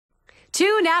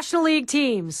Two National League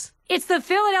teams. It's the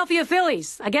Philadelphia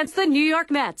Phillies against the New York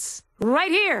Mets.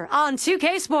 Right here on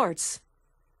 2K Sports.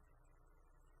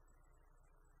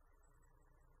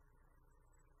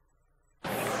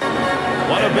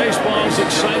 One of baseball's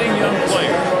exciting young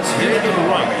players, David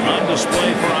Wright, on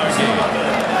display for our game.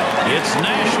 It's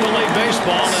National League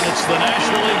Baseball, and it's the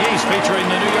National League East featuring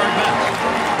the New York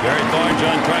Mets. Gary Thorne,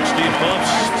 John Crutch, Steve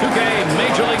Phillips, 2K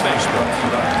Major League Baseball.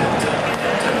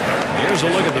 Here's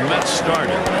a look at the Mets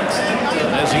starter.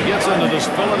 As he gets into this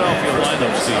Philadelphia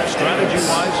lineup, Steve,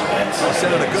 strategy-wise, I'll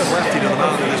send a good lefty to the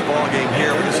mound in this ball game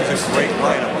here. This is a great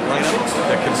lineup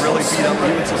that can really beat up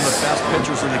even some of the best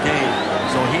pitchers in the game.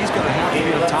 So he's going to have to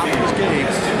be on top of his game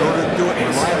in order to do it and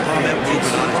rely upon that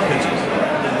movement on his pitches.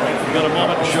 We've got a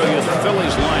moment to show you the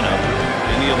Phillies lineup.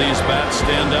 Any of these bats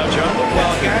stand out, John?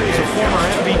 Well, a guy who's a former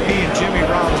MVP and Jimmy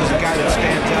Rollins is a guy that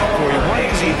stands out for you. One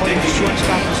is he plays the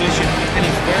shortstop position, and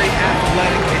he's very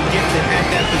athletic and gifted at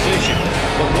that position.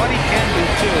 But what he can do,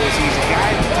 too, is he's a guy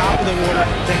at the top of the order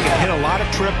that can hit a lot of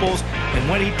triples. And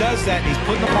when he does that and he's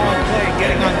putting the ball in play and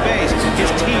getting on base, his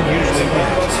team usually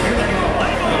wins.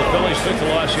 Well, the Phillies took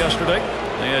the loss yesterday.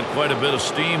 They had quite a bit of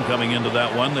steam coming into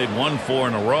that one. They'd won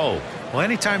 4 in a row. Well,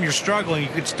 anytime you're struggling, you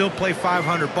can still play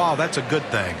 500 ball. That's a good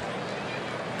thing.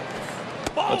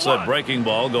 Let's that breaking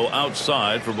ball go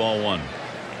outside for ball 1.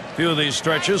 A few of these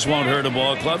stretches won't hurt a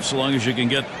ball club so long as you can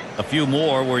get a few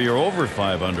more where you're over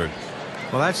 500.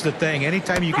 Well, that's the thing.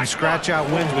 Anytime you can scratch out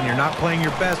wins when you're not playing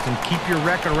your best and keep your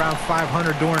record around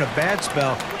 500 during a bad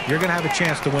spell, you're going to have a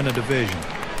chance to win a division.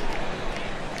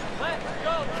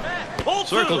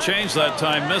 Circle change that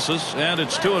time misses, and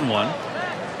it's 2-1.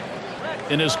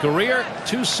 In his career,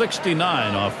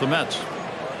 269 off the Mets.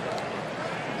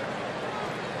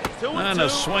 And a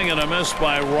swing and a miss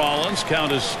by Rollins.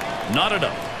 Count is knotted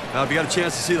up. Now, if you got a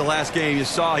chance to see the last game, you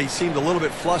saw he seemed a little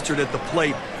bit flustered at the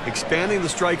plate, expanding the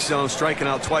strike zone, striking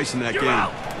out twice in that game.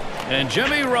 And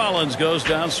Jimmy Rollins goes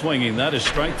down swinging. That is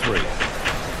strike 3.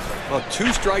 Well,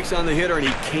 2 strikes on the hitter, and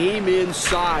he came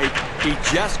inside. He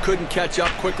just couldn't catch up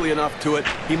quickly enough to it.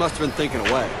 He must have been thinking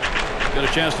away. Got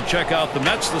a chance to check out the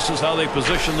Mets. This is how they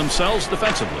position themselves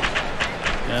defensively.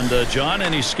 And John,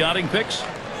 any scouting picks?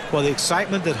 Well, the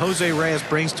excitement that Jose Reyes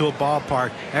brings to a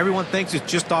ballpark, everyone thinks it's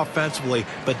just offensively,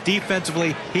 but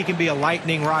defensively, he can be a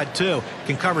lightning rod too.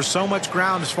 Can cover so much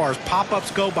ground as far as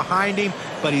pop-ups go behind him,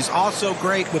 but he's also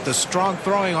great with a strong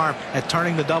throwing arm at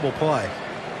turning the double play.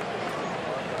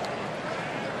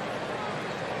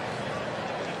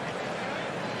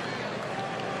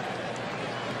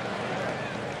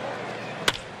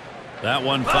 That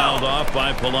one fouled off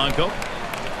by Polanco.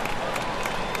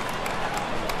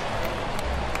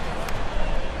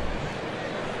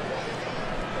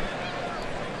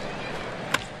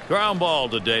 Ground ball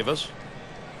to Davis.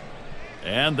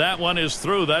 And that one is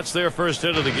through. That's their first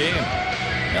hit of the game.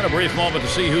 And a brief moment to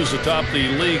see who's atop the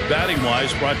league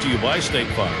batting-wise, brought to you by State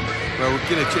Farm. Well, we're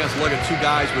getting a chance to look at 2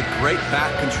 guys with great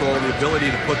bat control, the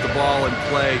ability to put the ball in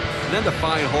play, and then to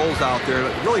find holes out there.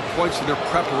 It really points to their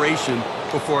preparation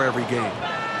before every game.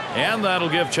 And that'll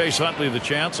give Chase Utley the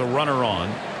chance, a runner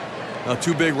on.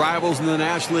 2 big rivals in the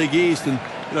National League East, and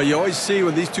you always see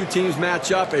when these 2 teams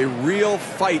match up a real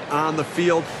fight on the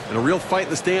field and a real fight in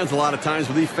the stands a lot of times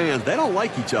with these fans. They don't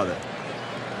like each other.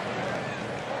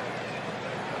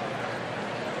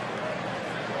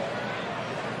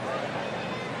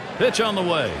 Pitch on the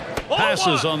way.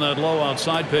 Passes on that low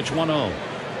outside pitch, 1-0.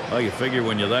 Well, you figure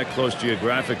when you're that close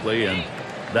geographically and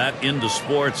that into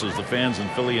sports as the fans in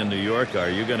Philly and New York are,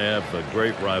 you're going to have a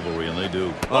great rivalry, and they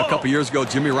do. Well, a couple years ago,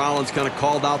 Jimmy Rollins kind of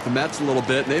called out the Mets a little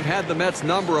bit, and they've had the Mets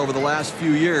number over the last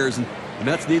few years, and the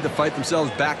Mets need to fight themselves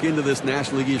back into this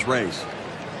National League East race.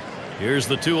 Here's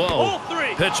the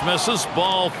 2-0. Pitch misses,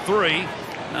 ball 3.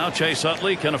 Now Chase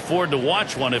Utley can afford to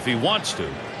watch one if he wants to.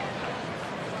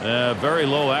 Very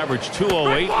low average,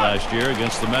 208 last year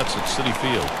against the Mets at Citi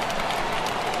Field.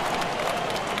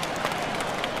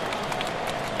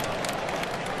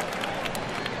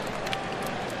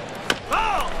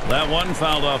 That one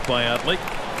fouled off by Utley.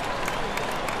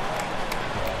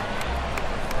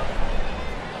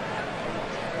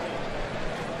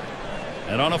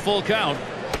 And on a full count,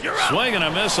 swing and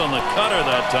a miss on the cutter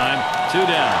that time. 2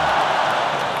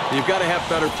 down. You've got to have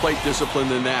better plate discipline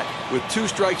than that. With 2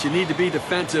 strikes, you need to be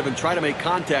defensive and try to make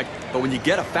contact. But when you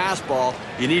get a fastball,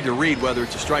 you need to read whether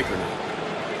it's a strike or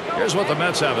not. Here's what the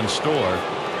Mets have in store.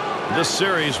 This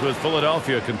series with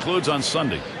Philadelphia concludes on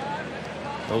Sunday.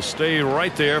 They'll stay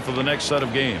right there for the next set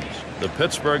of games. The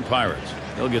Pittsburgh Pirates.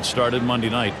 They'll get started Monday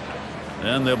night.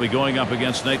 And they'll be going up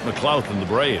against Nate McLouth and the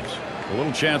Braves. A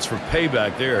little chance for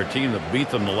payback there, a team that beat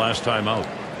them the last time out.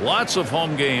 Lots of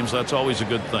home games, that's always a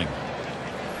good thing.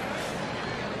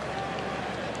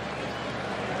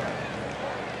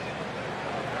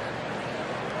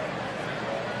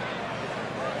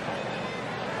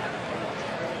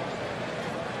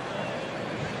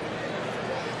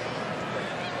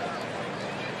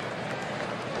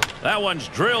 That one's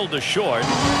drilled to short,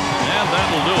 and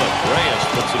that'll do it. Reyes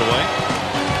puts it away.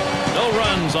 No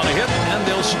runs on a hit, and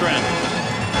they'll strand it.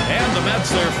 And the Mets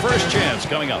their first chance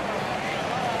coming up.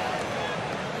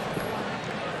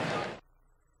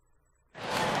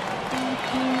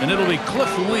 And it'll be Cliff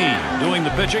Lee doing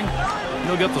the pitching.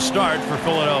 He'll get the start for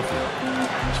Philadelphia.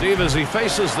 Steve, as he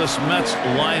faces this Mets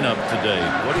lineup today,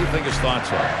 what do you think his thoughts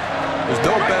are? There's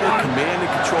no better command and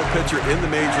control pitcher in the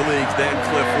major leagues than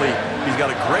Cliff Lee. He's got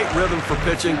a great rhythm for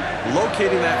pitching,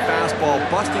 locating that fastball,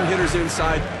 busting hitters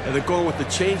inside, and then going with the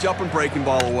changeup and breaking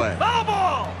ball away. Foul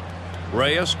ball!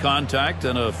 Reyes, contact,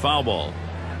 and a foul ball.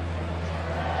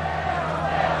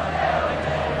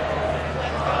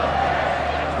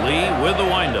 Lee with the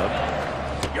windup.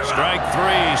 Strike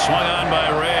three, swung on by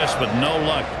Reyes, but no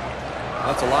luck.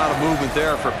 That's a lot of movement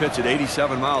there for a pitch at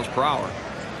 87 miles per hour.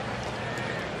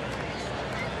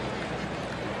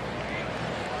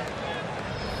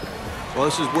 Well,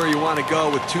 this is where you want to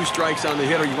go with 2 strikes on the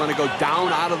hitter. You want to go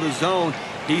down out of the zone.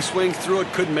 He swings through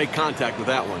it, couldn't make contact with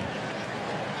that one.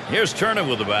 Here's Turner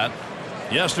with the bat.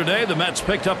 Yesterday, the Mets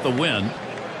picked up the win,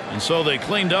 and so they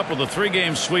cleaned up with a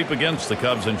 3-game sweep against the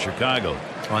Cubs in Chicago.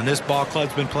 And this ball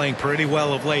club's been playing pretty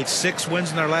well of late. 6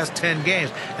 wins in their last 10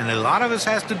 games. And a lot of this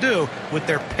has to do with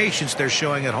their patience they're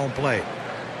showing at home plate.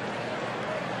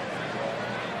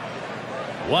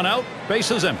 1 out,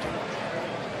 bases empty.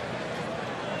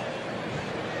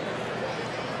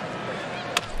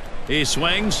 He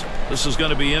swings. This is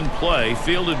going to be in play,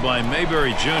 fielded by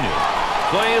Mayberry Jr.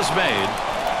 Play is made.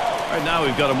 Right now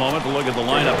we've got a moment to look at the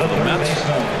lineup of the Mets.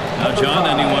 Now, John,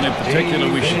 anyone in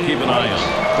particular we should keep an eye on?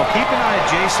 Well, keep an eye on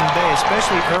Jason Bay,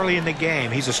 especially early in the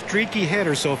game. He's a streaky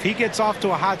hitter, so if he gets off to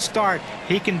a hot start,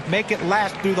 he can make it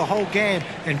last through the whole game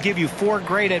and give you 4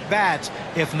 great at-bats.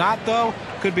 If not, though,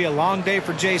 could be a long day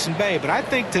for Jason Bay. But I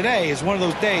think today is one of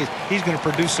those days he's going to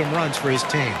produce some runs for his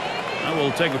team. Now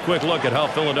we'll take a quick look at how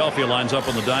Philadelphia lines up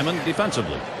on the diamond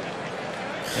defensively.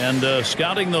 And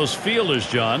scouting those fielders,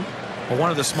 John. Well, one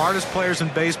of the smartest players in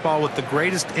baseball with the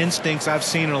greatest instincts I've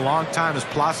seen in a long time is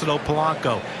Placido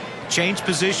Polanco. Change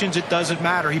positions, it doesn't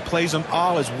matter. He plays them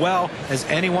all as well as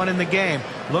anyone in the game.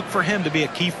 Look for him to be a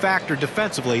key factor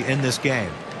defensively in this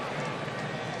game.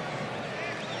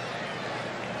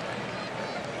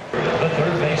 The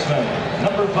third baseman,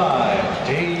 number 5,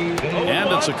 David.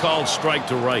 And it's a called strike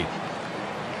to right.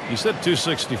 He's hit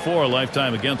 .264 a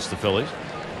lifetime against the Phillies.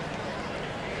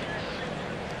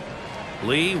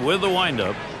 Lee with the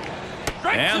windup.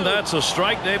 And that's a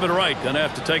strike. David Wright going to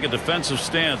have to take a defensive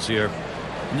stance here.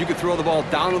 And you can throw the ball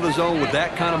down to the zone with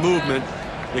that kind of movement.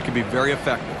 It can be very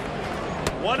effective.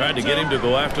 Tried to get him to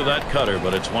go after that cutter,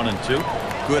 but it's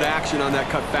 1-2. Good action on that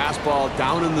cut fastball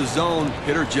down in the zone.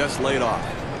 Hitter just laid off.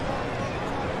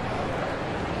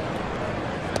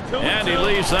 And he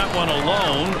leaves that one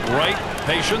alone. Wright,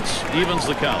 patience, evens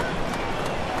the count.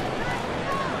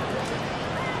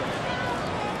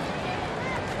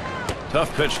 Tough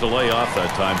pitch to lay off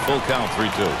that time. Full count,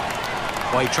 3-2.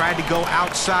 Well, he tried to go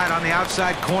outside on the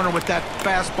outside corner with that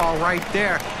fastball right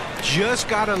there. Just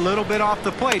got a little bit off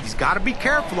the plate. He's got to be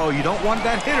careful, though. You don't want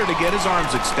that hitter to get his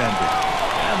arms extended.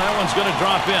 And that one's going to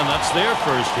drop in. That's their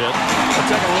first hit. Let's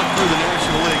take a look through the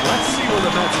National League. Let's see where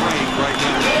the Mets rank right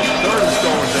now. 3rd in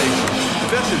stolen bases,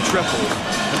 5th in triples,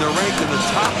 and they're ranked in the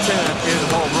top 10 in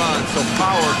home runs. So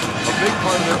power, a big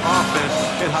part of their offense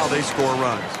and how they score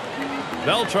runs.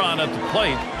 Beltran at the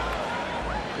plate.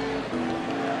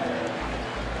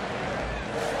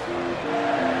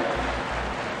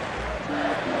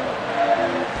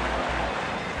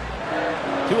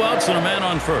 Two outs and a man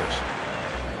on first.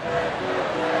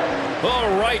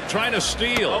 All right, trying to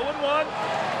steal. 0-1.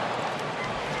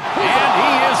 And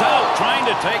he is out, trying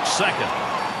to take second.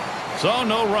 So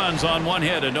no runs on 1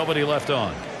 hit and nobody left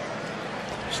on.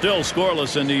 Still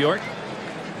scoreless in New York.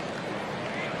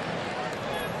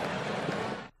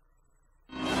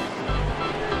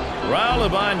 Raul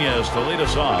Ibanez to lead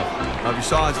us off. Now, if you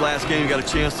saw his last game, you got a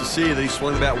chance to see that he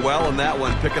swung the bat well in that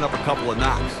one, picking up a couple of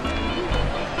knocks.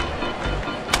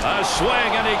 A swing,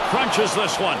 and he crunches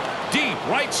this one. Deep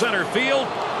right center field.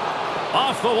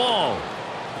 Off the wall.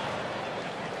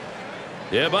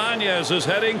 Ibanez is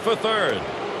heading for 3rd.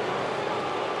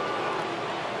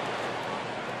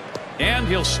 And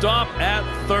he'll stop at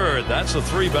 3rd. That's a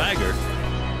 3-bagger.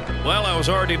 Well, I was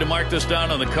already to mark this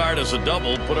down on the card as a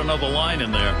double. Put another line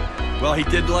in there. Well, he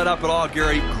didn't let up at all,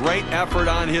 Gary. Great effort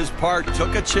on his part.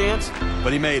 Took a chance,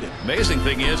 but he made it. Amazing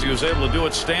thing is he was able to do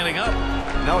it standing up.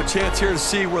 Now a chance here to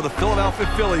see where the Philadelphia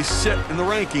Phillies sit in the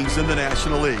rankings in the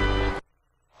National League.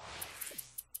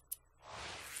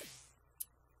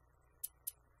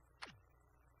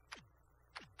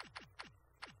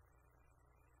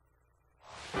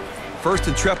 first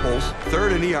in triples,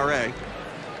 third in ERA,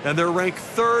 and they're ranked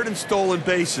third in stolen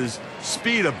bases.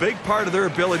 Speed, a big part of their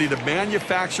ability to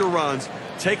manufacture runs,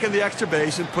 taking the extra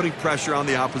base and putting pressure on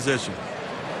the opposition.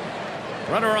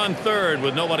 Runner on third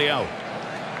with nobody out.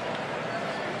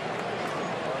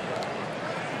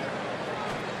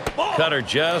 Cutter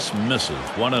just misses.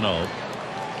 1-0.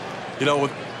 You know,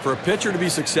 for a pitcher to be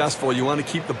successful, you want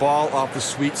to keep the ball off the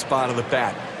sweet spot of the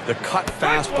bat. The cut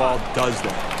fastball does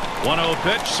that. 1-0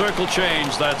 pitch, circle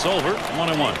change. That's over.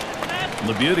 1-1. And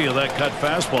the beauty of that cut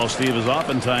fastball, Steve, is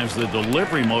oftentimes the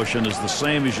delivery motion is the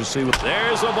same as you see with.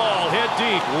 There's a ball hit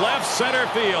deep, left center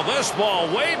field. This ball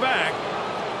way back,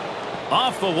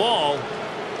 off the wall.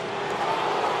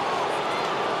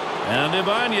 And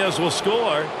Ibanez will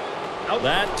score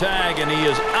that tag, and he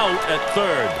is out at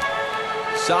third.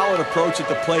 Solid approach at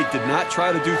the plate. Did not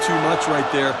try to do too much right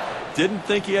there. Didn't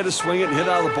think he had to swing it and hit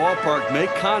out of the ballpark,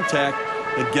 make contact,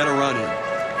 and get a run in.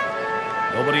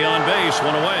 Nobody on base,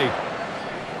 one away.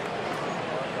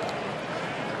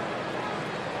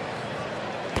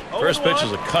 First pitch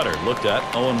is a cutter, looked at,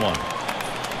 0-1.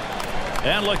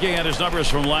 And looking at his numbers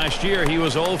from last year, he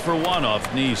was 0 for 1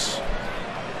 off Nice.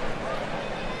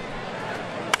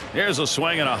 Here's a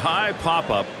swing and a high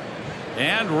pop-up,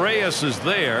 and Reyes is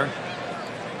there.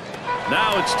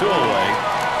 Now it's 2 away,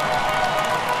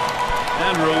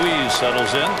 and Ruiz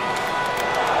settles in.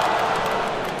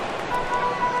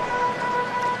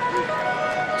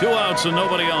 Two outs and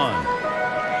nobody on.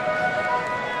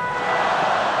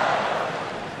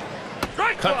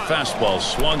 Cut fastball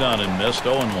swung on and missed.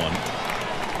 0-1.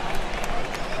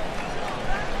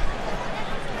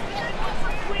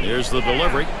 Here's the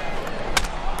delivery.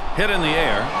 Hit in the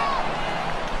air.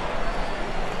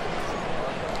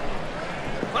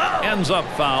 Ends up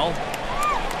foul.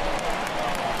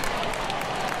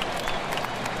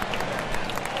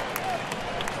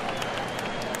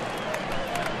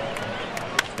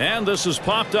 And this is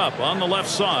popped up on the left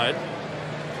side.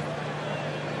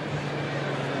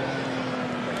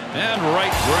 And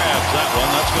Wright grabs that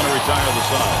one. That's going to retire the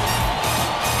side.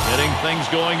 Getting things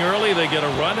going early. They get a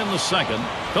run in the second.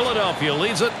 Philadelphia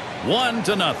leads it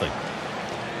 1-0.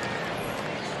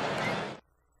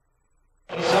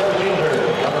 For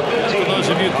those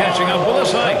of you catching up with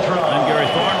us, hi, I'm Gary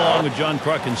Thorne along with John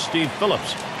Kruk and Steve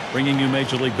Phillips, bringing you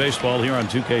Major League Baseball here on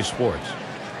 2K Sports.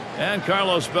 And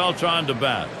Carlos Beltran to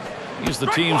bat. He's the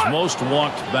team's most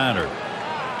walked batter.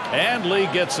 And Lee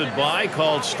gets it by,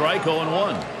 called strike.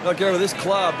 0-1. Look, Gary, this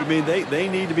club, I mean, they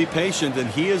need to be patient, and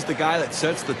he is the guy that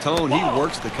sets the tone. He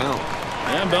works the count.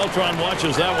 And Beltran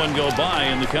watches that one go by,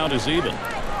 and the count is even.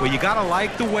 Well, you got to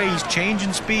like the way he's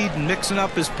changing speed and mixing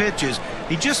up his pitches.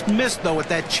 He just missed, though, with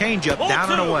that changeup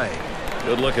down and away.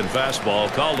 Good-looking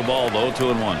fastball. Called the ball, though,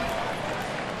 2-1.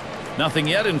 Nothing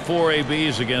yet in 4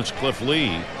 ABs against Cliff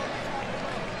Lee.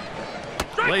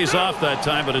 Lays off that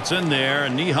time, but it's in there. A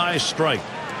knee-high strike.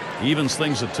 Evens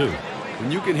things at 2.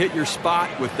 When you can hit your spot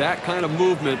with that kind of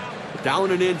movement, down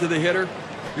and into the hitter,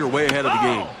 you're way ahead of the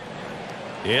game.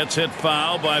 It's hit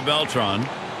foul by Beltran.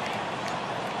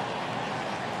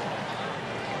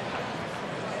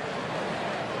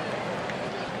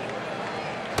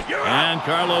 And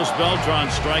Carlos Beltran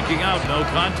striking out, no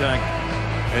contact.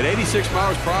 At 86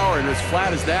 miles per hour and as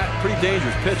flat as that, pretty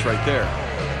dangerous pitch right there.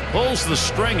 Pulls the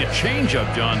string, a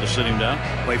changeup, John, to sit him down.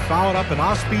 Well, he followed up an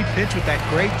off-speed pitch with that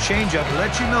great changeup to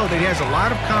let you know that he has a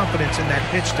lot of confidence in that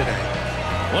pitch today.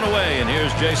 One away, and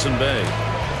here's Jason Bay.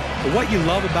 But what you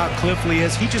love about Cliff Lee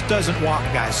is he just doesn't walk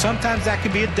guys. Sometimes that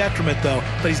can be a detriment, though,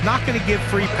 but he's not going to give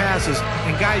free passes.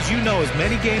 And, guys, you know as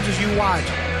many games as you watch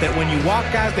that when you walk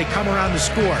guys, they come around to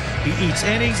score. He eats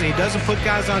innings, and he doesn't put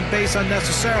guys on base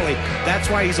unnecessarily. That's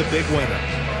why he's a big winner.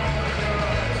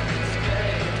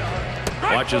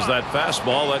 Watches that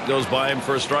fastball. That goes by him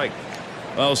for a strike.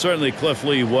 Well, certainly Cliff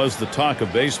Lee was the talk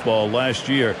of baseball last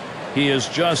year. He is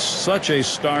just such a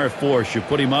star force. You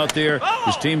put him out there,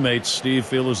 his teammates, Steve,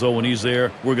 feel as though when he's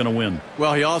there, we're going to win.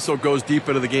 Well, he also goes deep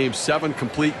into the game. 7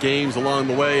 complete games along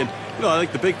the way. And, you know, I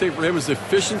think the big thing for him is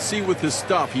efficiency with his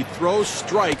stuff. He throws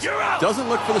strikes, doesn't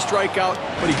look for the strikeout,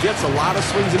 but he gets a lot of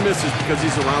swings and misses because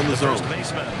he's around the zone.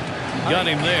 Got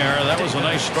him there. That was a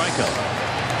nice strikeout.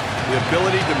 The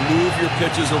ability to move your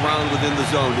pitches around within the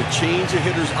zone, to change a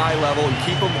hitter's eye level and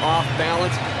keep them off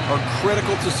balance are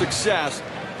critical to success.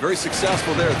 Very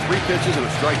successful there. 3 pitches and a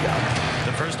strikeout.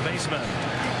 The first baseman,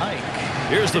 Ike.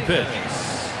 Here's the pitch.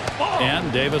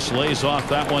 And Davis lays off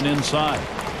that one inside.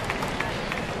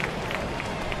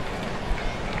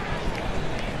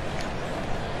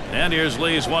 And here's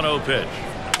Lee's 1-0 pitch.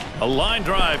 A line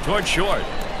drive toward short.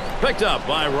 Picked up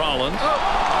by Rollins.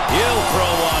 He'll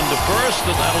throw on to first,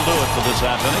 and that'll do it for this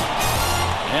half inning.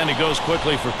 And he goes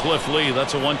quickly for Cliff Lee.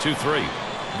 That's a 1-2-3.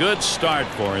 Good start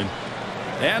for him.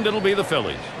 And it'll be the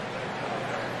Phillies.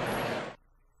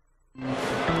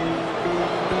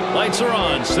 Lights are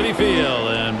on Citi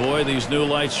Field, and boy, these new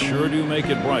lights sure do make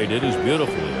it bright. It is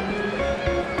beautiful here.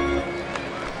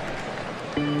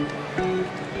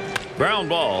 Ground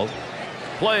ball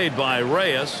played by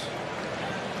Reyes,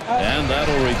 and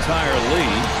that'll retire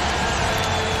Lee.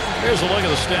 Here's a look at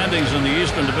the standings in the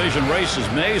Eastern Division. Races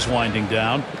Mays winding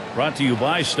down, brought to you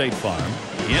by State Farm.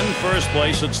 In first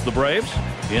place, it's the Braves.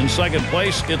 In second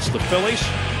place, it's the Phillies.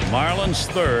 Marlins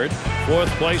third.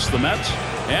 Fourth place, the Mets.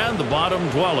 And the bottom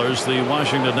dwellers, the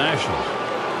Washington Nationals.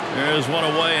 Here's one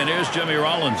away, and here's Jimmy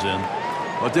Rollins in.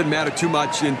 Well, it didn't matter too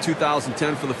much in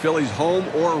 2010 for the Phillies, home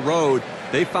or road.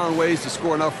 They found ways to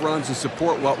score enough runs to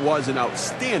support what was an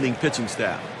outstanding pitching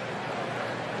staff.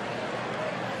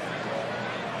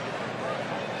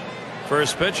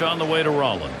 First pitch on the way to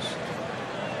Rollins.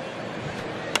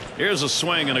 Here's a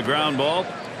swing and a ground ball,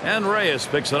 and Reyes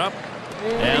picks it up,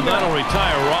 and that'll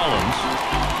retire Rollins.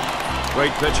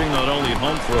 Great pitching, not only at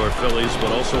home for our Phillies,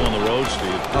 but also on the road,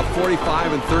 Steve. A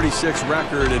 45-36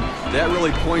 record, and that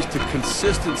really points to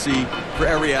consistency for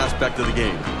every aspect of the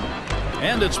game.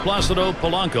 And it's Placido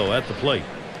Polanco at the plate.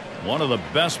 One of the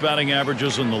best batting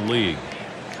averages in the league.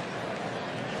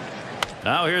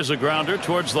 Now here's a grounder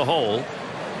towards the hole.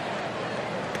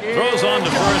 Throws on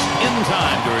to first in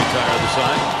time to retire the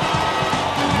side.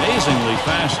 Amazingly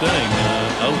fast inning.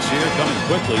 Outs here coming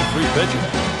quickly. 3 pitches.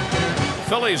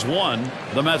 Phillies 1,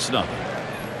 the Mets nothing.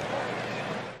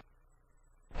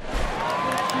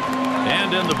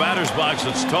 And in the batter's box,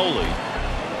 it's Tolley.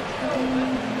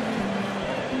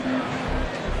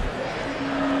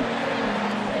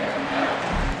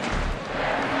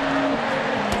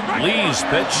 Lee's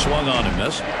pitch swung on and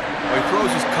missed. He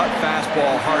throws his cut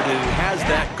fastball hard, and he has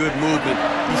that good movement.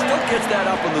 He still gets that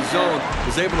up in the zone,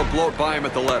 is able to blow it by him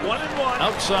at the letter. 1-1.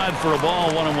 Outside for a ball,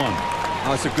 1-1.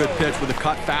 That's a good pitch with a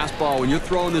cut fastball. When you're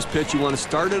throwing this pitch, you want to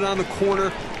start it on the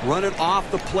corner, run it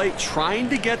off the plate, trying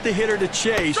to get the hitter to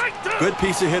chase. Good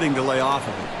piece of hitting to lay off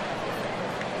of it.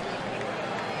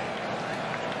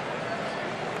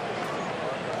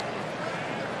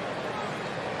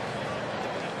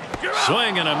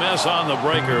 Swing and a miss on the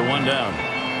breaker, 1 down.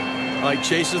 He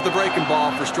chases the breaking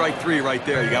ball for strike 3 right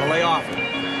there. You got to lay off it.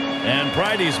 And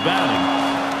Pridey's batting.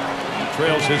 He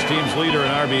trails his team's leader in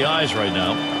RBIs right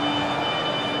now.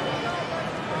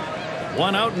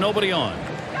 1 out, nobody on.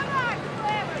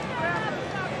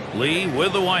 Lee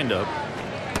with the windup.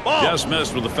 Just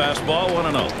missed with the fastball,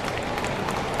 1-0.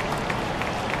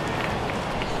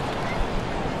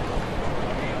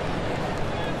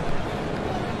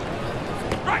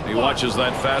 He watches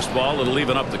that fastball. It'll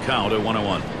even up the count at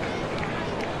 1-1.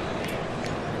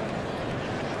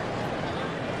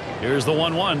 Here's the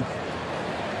 1-1.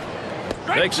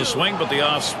 Takes a swing, but the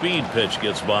off-speed pitch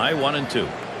gets by. 1-2.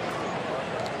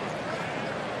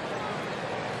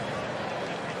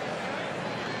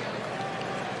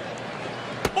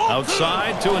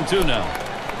 Outside, 2-2 now.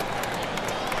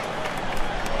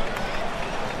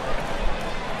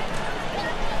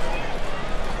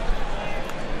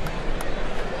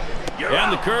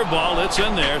 And the curveball, it's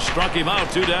in there. Struck him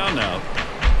out. 2 down now.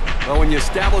 Well, when you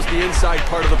establish the inside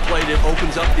part of the plate, it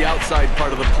opens up the outside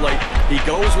part of the plate. He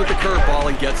goes with the curveball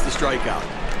and gets the strikeout.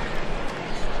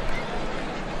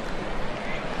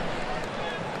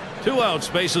 2 outs,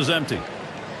 base is empty.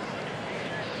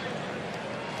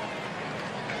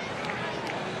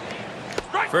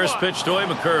 First pitch to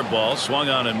him, a curveball, swung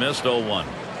on and missed. 0-1.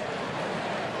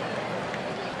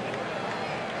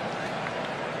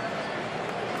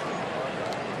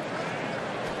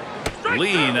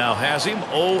 Lee now has him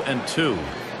 0-2.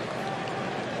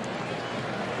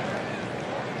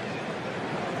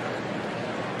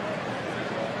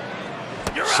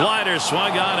 Slider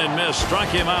swung on and missed. Struck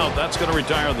him out. That's going to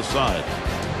retire the side.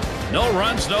 No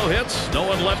runs, no hits, no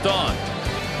one left on.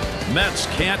 Mets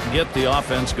can't get the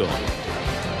offense going.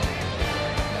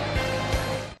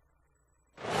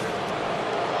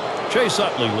 Chase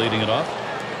Utley leading it off.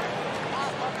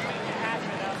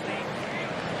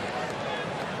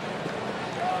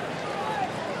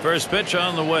 First pitch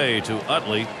on the way to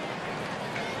Utley.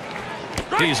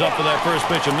 He's up for that first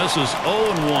pitch and misses.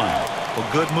 0-1. Well,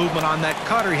 good movement on that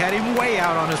cutter. He had him way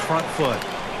out on his front foot.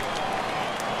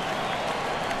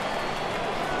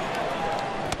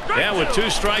 And with 2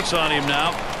 strikes on him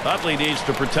now, Utley needs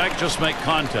to protect, just make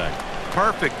contact.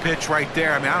 Perfect pitch right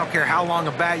there. I mean, I don't care how long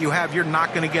a bat you have, you're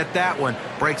not going to get that one.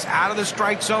 Breaks out of the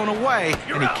strike zone away,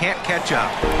 and he can't catch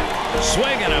up.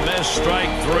 Swing and a miss, strike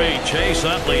 3. Chase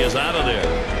Utley is out of there.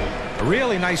 A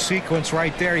really nice sequence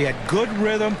right there. He had good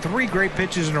rhythm, 3 great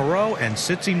pitches in a row, and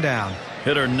sits him down.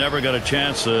 Hitter never got a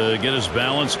chance to get his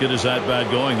balance, get his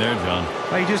at-bat going there, John.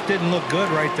 Well, he just didn't look good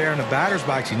right there in the batter's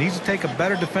box. He needs to take a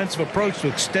better defensive approach to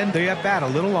extend the at-bat a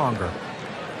little longer.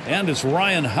 And it's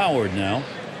Ryan Howard now.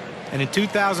 And in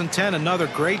 2010, another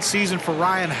great season for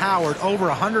Ryan Howard. Over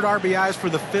 100 RBIs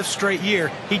for the 5th straight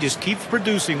year. He just keeps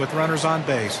producing with runners on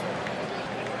base.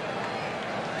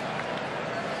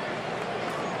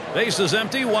 Base is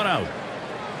empty, 1 out.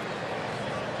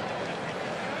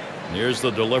 Here's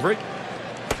the delivery.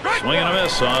 Swing and a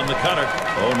miss on the cutter.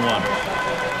 0-1.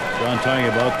 John talking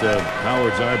about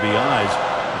Howard's RBIs.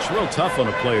 It's real tough on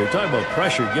a player. Talk about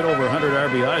pressure. Get over 100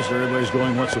 RBIs and everybody's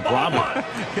going, what's the problem?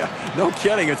 Yeah, no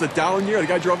kidding. It's a down year. The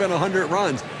guy drove in 100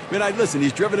 runs. I mean, listen,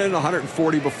 he's driven in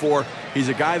 140 before. He's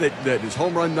a guy that his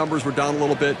home run numbers were down a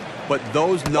little bit, but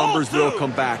those numbers will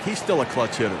come back. He's still a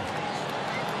clutch hitter.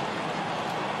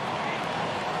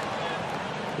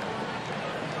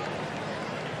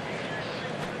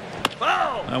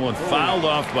 That one fouled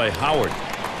off by Howard.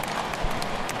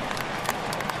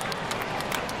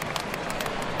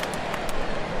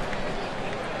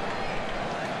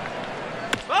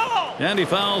 And he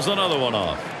fouls another one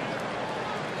off.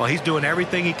 Well, he's doing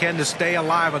everything he can to stay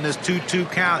alive on this 2-2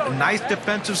 count. A nice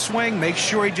defensive swing. Make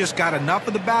sure he just got enough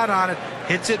of the bat on it.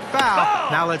 Hits it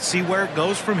foul. Now let's see where it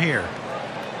goes from here.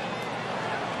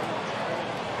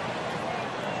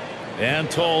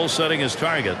 And Toll setting his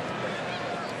target.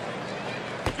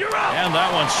 And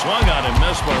that one swung on and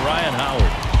missed by Ryan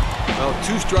Howard. Well,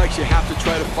 2 strikes, you have to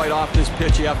try to fight off this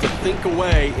pitch. You have to think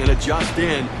away and adjust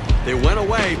in. They went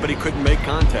away, but he couldn't make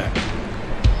contact.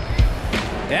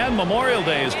 And Memorial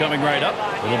Day is coming right up.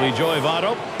 It'll be Joey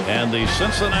Votto and the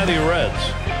Cincinnati Reds.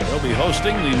 They'll be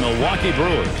hosting the Milwaukee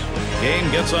Brewers. Game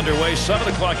gets underway 7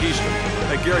 o'clock Eastern.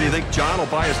 Hey, Gary, do you think John will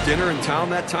buy us dinner in town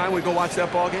that time we go watch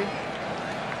that ball game?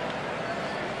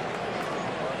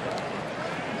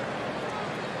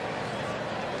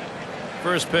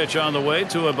 First pitch on the way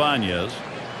to Ibanez.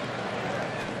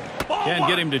 Can't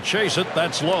get him to chase it.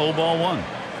 That's low. Ball 1.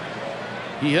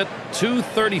 He hit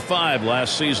 .235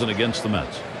 last season against the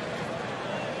Mets.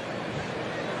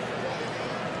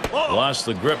 Lost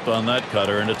the grip on that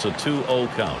cutter, and it's a 2-0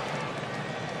 count.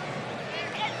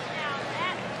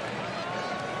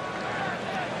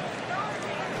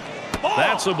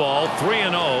 That's a ball.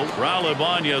 3-0. Raul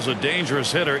Ibanez, a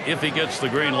dangerous hitter if he gets the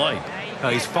green light.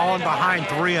 He's fallen behind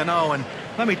 3-0, and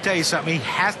let me tell you something. He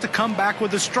has to come back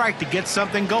with a strike to get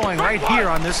something going right here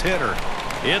on this hitter.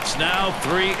 It's now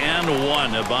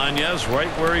 3-1. Ibanez right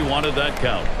where he wanted that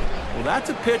count. Well, that's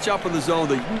a pitch up in the zone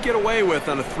that you can get away with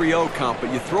on a 3-0 count,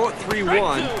 but you throw it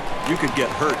 3-1, you could get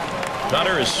hurt.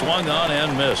 Cutter is swung on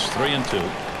and missed. 3-2.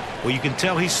 Well, you can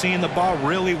tell he's seeing the ball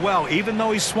really well. Even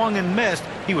though he swung and missed,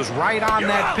 he was right on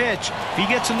that pitch. If he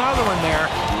gets another one there,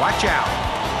 watch out.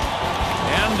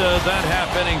 And that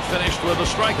half inning finished with a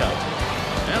strikeout.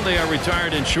 And they are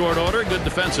retired in short order. Good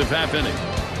defensive half inning.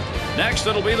 Next,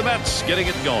 it'll be the Mets getting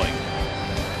it going.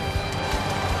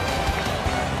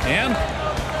 And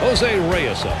Jose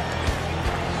Reyes up.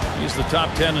 He's the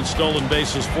top 10 in stolen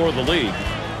bases for the league.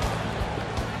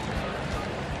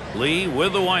 Lee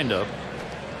with the windup.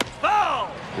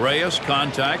 Foul! Reyes,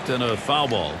 contact, and a foul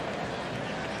ball.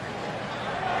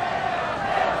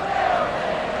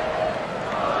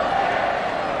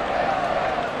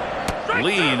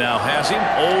 Lee now has him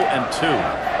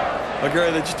 0-2. Well,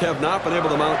 Gary, they just have not been able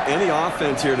to mount any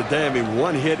offense here today. I mean,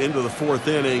 1 hit into the 4th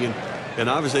inning, and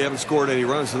obviously haven't scored any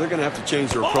runs, so they're going to have to change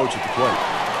their approach at the plate.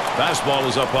 Fastball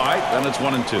is up high, then it's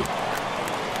 1-2.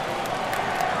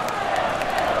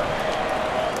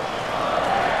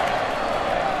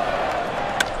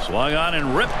 Swung on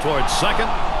and ripped towards second,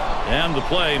 and the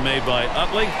play made by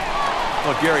Utley.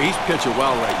 Well, Gary, he's pitching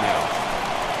well right now.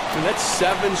 I mean, that's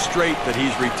 7 straight that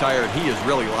he's retired. He is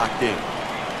really locked in.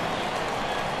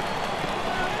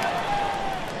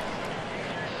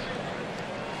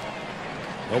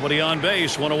 Nobody on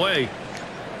base, 1 away.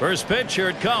 First pitch, here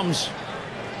it comes.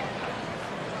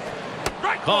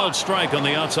 Called strike on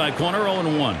the outside corner,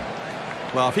 0-1.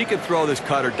 Well, if he can throw this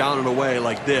cutter down and away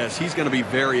like this, he's going to be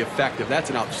very effective. That's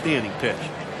an outstanding pitch.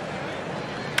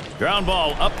 Ground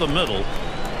ball up the middle,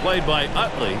 played by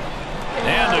Utley.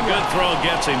 And a good throw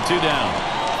gets him 2 down.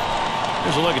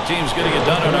 Here's a look at teams getting it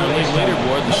done on our league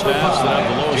leaderboard. The stats that have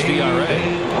the lowest ERA.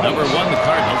 Number 1, the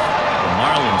Cardinals. The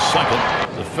Marlins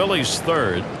 2nd. The Phillies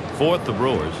 3rd. 4th, the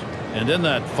Brewers. And in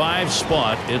that 5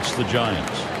 spot, it's the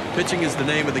Giants. Pitching is the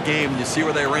name of the game. You see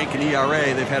where they rank in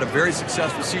ERA. They've had a very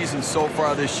successful season so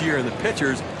far this year, and the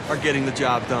pitchers are getting the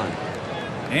job done.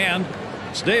 And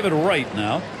it's David Wright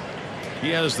now. He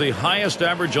has the highest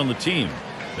average on the team.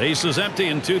 Base is empty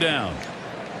and 2 down.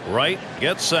 Right,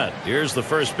 get set. Here's the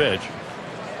first pitch.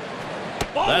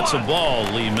 That's a ball.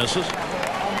 Lee misses.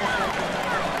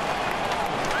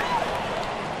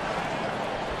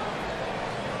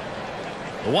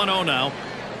 The 1-0 now.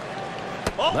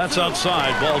 That's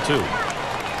outside. Ball 2.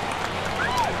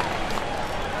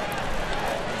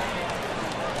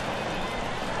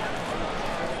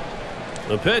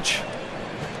 The pitch.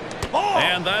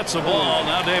 And that's a ball.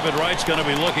 Now David Wright's going to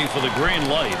be looking for the green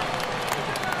light.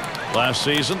 Last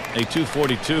season, a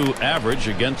 .242 average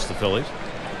against the Phillies.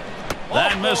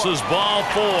 That misses. Ball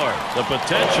 4. The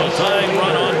potential tying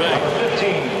run on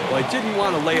base. Well, he didn't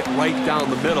want to lay it right down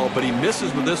the middle, but he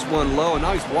misses with this one low, and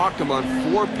now he's walked him on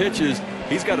 4 pitches.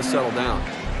 He's got to settle down.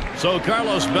 So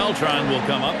Carlos Beltran will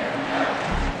come up.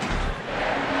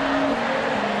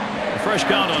 A fresh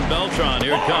count on Beltran.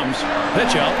 Here it comes.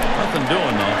 Pitch out. Nothing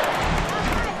doing though.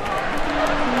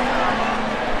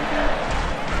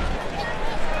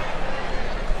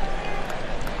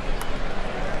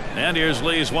 And here's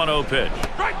Lee's 1-0 pitch.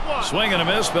 Swing and a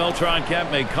miss. Beltran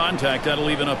can't make contact. That'll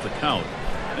even up the count.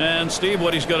 And Steve,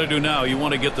 what he's got to do now, you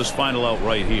want to get this final out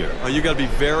right here. You got to be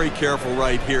very careful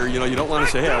right here. You know, you don't want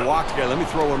to say, hey, I walked the guy, let me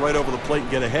throw one right over the plate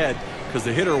and get ahead, because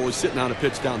the hitter was sitting on a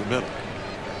pitch down the middle.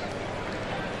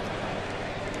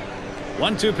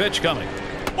 1-2 pitch coming.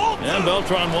 And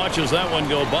Beltran watches that one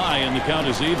go by, and the count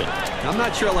is even. I'm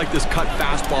not sure I like this cut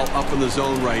fastball up in the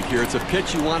zone right here. It's a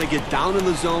pitch you want to get down in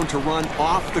the zone to run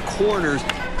off the corners.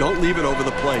 Don't leave it over the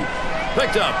plate.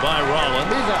 Picked up by Rollins.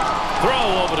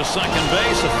 Throw over to second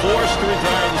base. A force to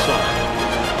retire the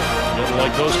side. Didn't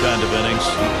like those kind of innings.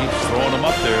 He keeps throwing them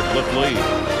up there. Cliff Lee.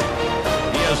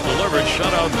 He has delivered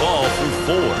shutout ball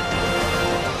through 4.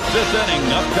 5th inning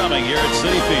upcoming here at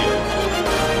Citi Field.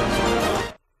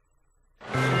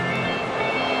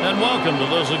 And welcome to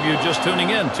those of you just tuning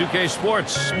in. 2K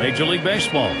Sports, Major League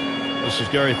Baseball. This is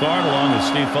Gary Thorne along with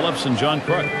Steve Phillips and John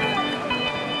Crook.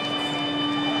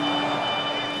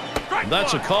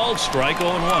 That's a called strike.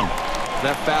 0-1.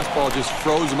 That fastball just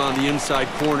froze him on the inside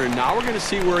corner. Now we're going to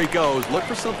see where he goes. Look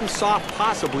for something soft,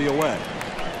 possibly away.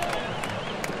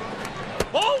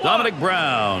 Dominic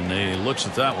Brown. He looks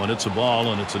at that one. It's a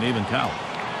ball, and it's an even count.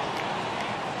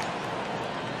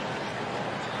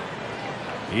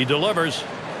 He delivers.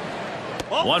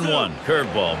 1-1.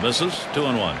 Curveball misses.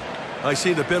 2-1. I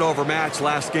seen the bit overmatched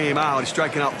last game out. He's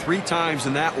striking out 3 times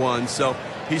in that one, so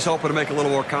he's hoping to make a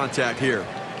little more contact here.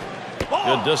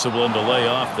 Good discipline to lay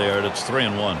off there, and it's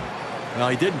 3-1. Well,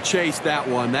 he didn't chase that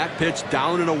one. That pitch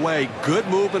down and away. Good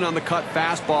movement on the cut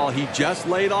fastball. He just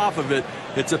laid off of it.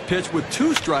 It's a pitch with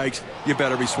 2 strikes. You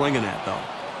better be swinging at, though.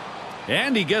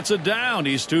 And he gets it down.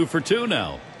 He's 2 for 2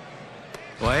 now.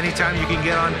 Well, anytime you can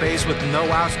get on base with no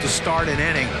outs to start an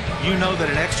inning, you know that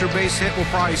an extra base hit will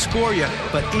probably score you.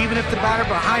 But even if the batter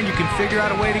behind you can figure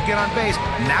out a way to get on base,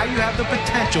 now you have the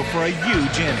potential for a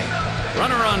huge inning.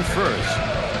 Runner on first.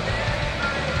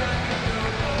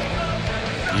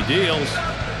 He deals.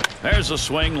 There's a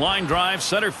swing. Line drive.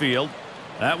 Center field.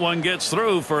 That one gets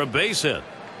through for a base hit.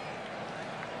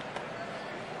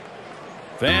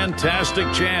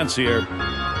 Fantastic chance here.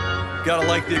 Gotta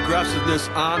like the aggressiveness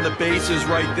on the bases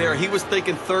right there. He was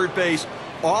thinking third base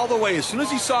all the way. As soon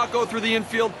as he saw it go through the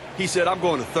infield, he said, I'm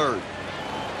going to third.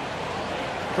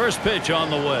 First pitch on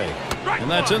the way. And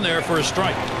that's in there for a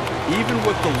strike. Even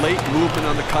with the late movement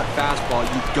on the cut fastball,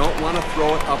 you don't want to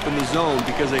throw it up in the zone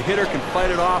because a hitter can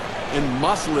fight it off and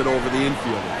muscle it over the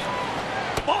infielders.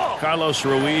 Carlos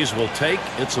Ruiz will take.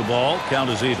 It's a ball.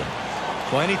 Count is even.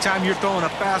 Well, anytime you're throwing a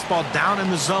fastball down in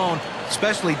the zone,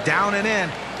 especially down and in,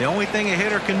 the only thing a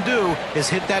hitter can do is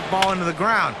hit that ball into the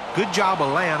ground. Good job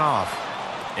of laying off.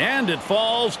 And it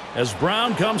falls as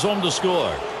Brown comes home to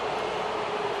score.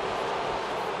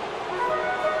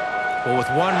 Well, with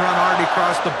 1 run already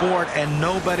across the board and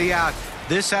nobody out,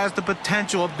 this has the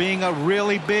potential of being a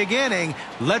really big inning.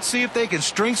 Let's see if they can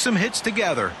string some hits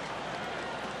together.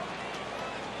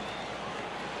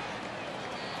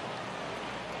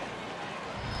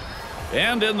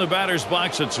 And in the batter's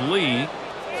box, it's Lee.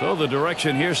 So the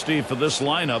direction here, Steve, for this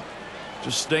lineup,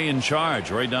 just stay in charge.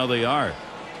 Right now they are.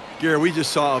 Gary, we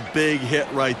just saw a big hit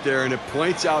right there, and it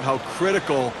points out how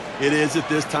critical it is at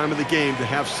this time of the game to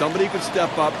have somebody who can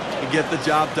step up and get the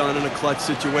job done in a clutch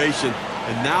situation.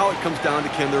 And now it comes down to,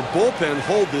 can their bullpen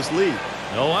hold this lead?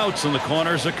 No outs, and the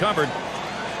corners are covered.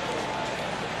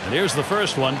 And here's the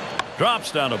first one.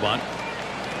 Drops down a bunt.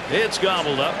 It's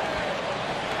gobbled up.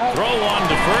 Throw one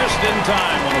to first in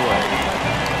time, one away.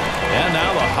 And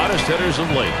now the hottest hitters of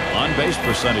late, on-base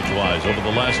percentage-wise over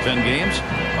the last 10 games,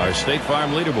 are State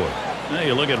Farm leaderboard. Now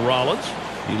you look at Rollins.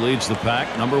 He leads the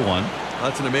pack, number 1.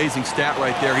 That's an amazing stat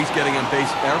right there. He's getting on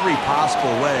base every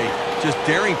possible way, just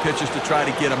daring pitchers to try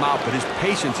to get him out, but his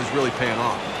patience is really paying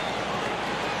off.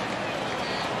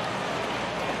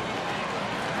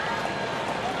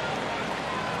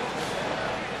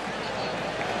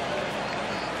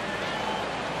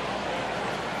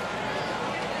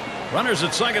 Runners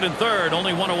at second and third,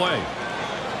 only one away.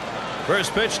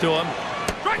 First pitch to him.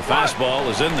 The fastball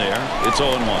is in there. It's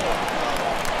 0-1.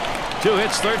 2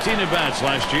 hits, 13 at-bats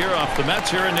last year off the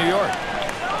Mets here in New York.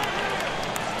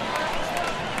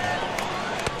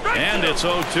 And it's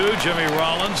 0-2. Jimmy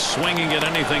Rollins swinging at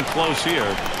anything close here.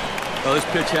 Well, this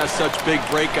pitch has such big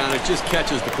break on it, just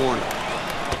catches the corner.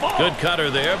 Good cutter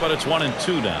there, but it's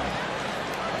 1-2 down.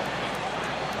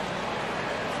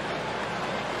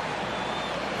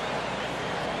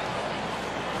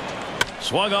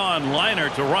 Swung on, liner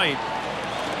to right.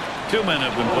 2 men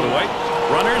have been put away.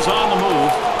 Runners on the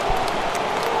move.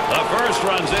 The first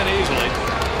runs in easily.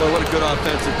 Well, what a good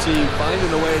offensive team,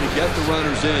 finding a way to get the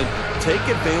runners in. Take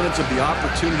advantage of the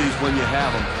opportunities when you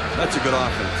have them. That's a good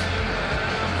offense.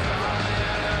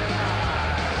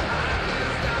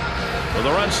 Well,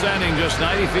 the run standing just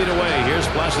 90 feet away. Here's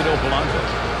Placido Polanco.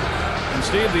 And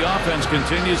Steve, the offense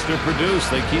continues to produce.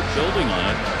 They keep building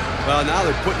on it. Well, now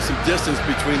they're putting some distance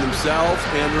between themselves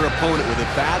and their opponent. With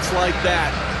at-bats like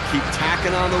that, keep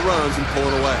tacking on the runs and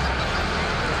pulling away.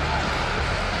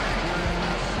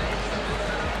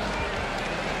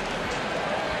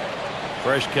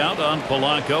 Fresh count on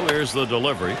Polanco. Here's the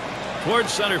delivery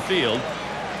towards center field.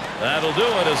 That'll do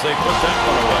it as they put that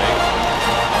one away.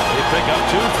 They pick up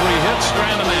 2, 3 hits,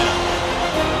 strand a man.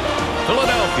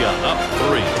 Philadelphia up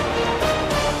 3.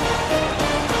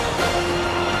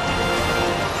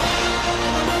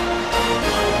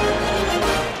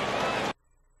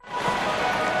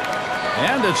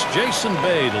 And it's Jason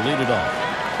Bay to lead it off.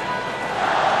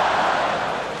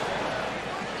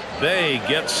 Bay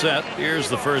gets set. Here's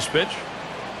the first pitch.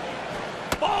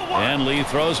 And Lee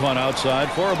throws one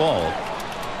outside for a ball.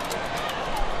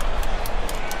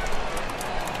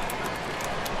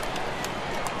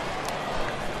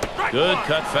 Good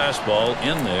cut fastball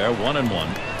in there, 1-1.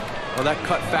 Well, that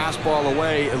cut fastball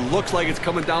away. It looks like it's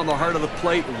coming down the heart of the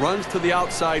plate. Runs to the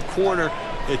outside corner.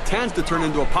 It tends to turn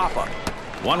into a pop-up.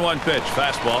 1-1 pitch,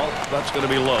 fastball. That's going to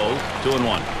be low,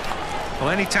 2-1. Well,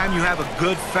 anytime you have a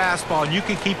good fastball and you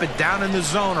can keep it down in the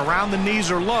zone around the knees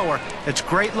or lower, it's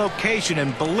great location,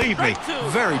 and believe me,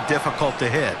 very difficult to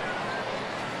hit.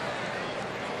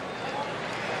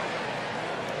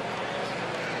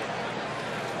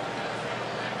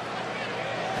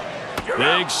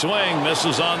 Big swing,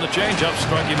 misses on the changeup,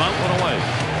 struck him out, went away.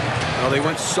 Well, they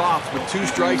went soft with 2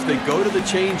 strikes. They go to the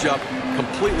changeup,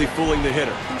 completely fooling the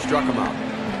hitter. Struck him out.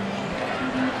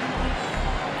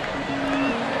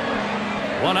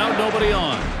 1 out, nobody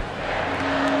on.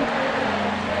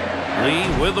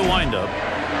 Lee with the windup.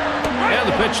 And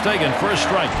the pitch taken for a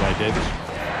strike by Davis.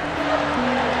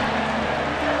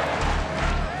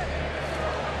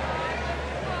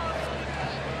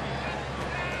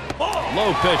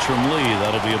 Low pitch from Lee.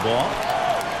 That'll be a ball.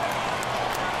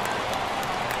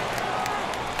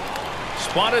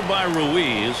 Spotted by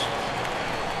Ruiz.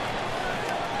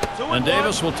 And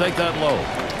Davis will take that low.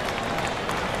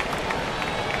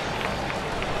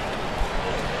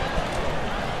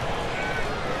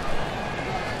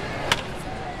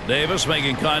 Davis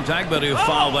making contact, but he'll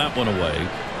foul that one away.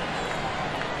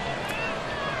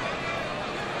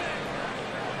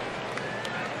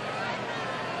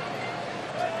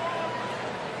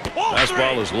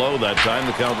 Fastball is low that time.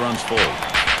 The count runs full.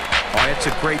 Oh, it's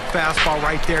a great fastball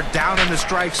right there, down in the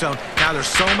strike zone. Now there's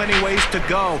so many ways to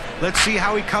go. Let's see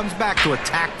how he comes back to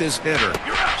attack this hitter.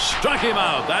 Struck him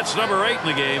out. That's number 8 in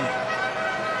the game.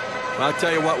 I'll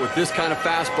tell you what, with this kind of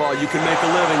fastball, you can make a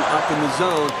living up in the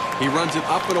zone. He runs it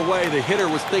up and away. The hitter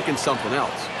was thinking something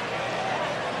else.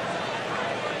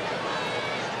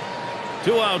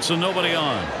 2 outs and nobody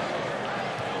on.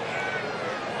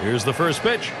 Here's the first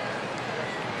pitch.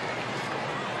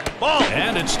 Ball.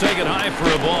 And it's taken high for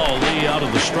a ball. Lee out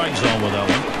of the strike zone with that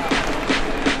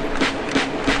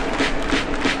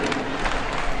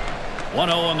one.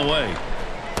 1-0 on the way.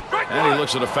 And he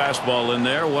looks at a fastball in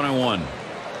there. 1-1.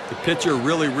 The pitcher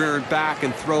really rearing back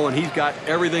and throwing. He's got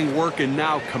everything working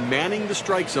now, commanding the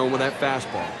strike zone with that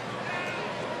fastball.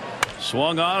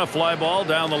 Swung on a fly ball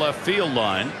down the left field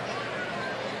line.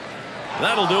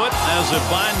 That'll do it as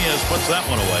Ibanez puts that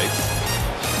one away.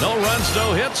 No runs,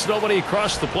 no hits, nobody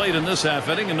crossed the plate in this half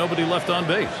inning, and nobody left on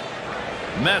base.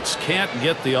 Mets can't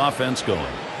get the offense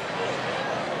going.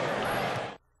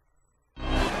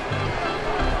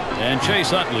 And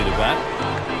Chase Utley to bat.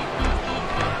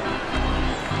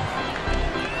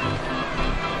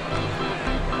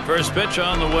 First pitch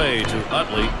on the way to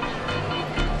Utley.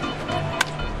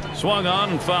 Swung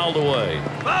on and fouled away.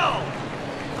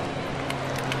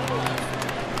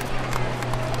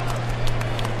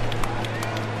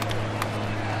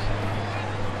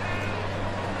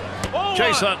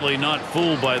 Chase Utley not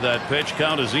fooled by that pitch.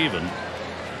 Count is even.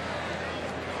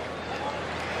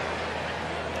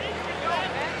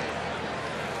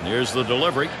 Here's the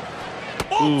delivery.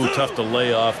 Ooh, tough to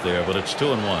lay off there, but it's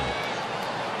 2-1.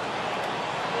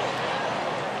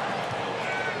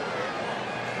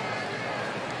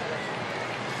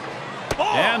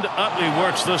 And Utley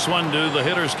works this one to the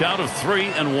hitter's count of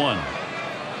 3-1.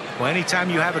 Well, anytime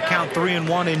you have a count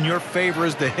 3-1 in your favor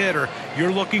as the hitter,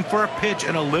 you're looking for a pitch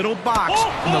in a little box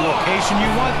in the location you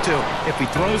want to. If he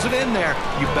throws it in there,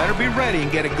 you better be ready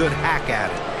and get a good hack at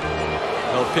it.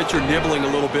 Well, pitcher nibbling a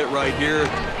little bit right here.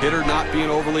 Hitter not being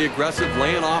overly aggressive,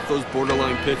 laying off those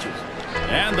borderline pitches.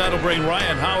 And that'll bring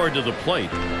Ryan Howard to the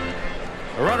plate.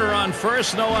 A runner on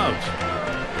first, no outs.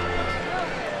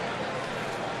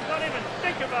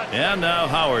 And now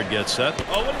Howard gets set.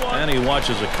 And he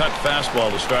watches a cut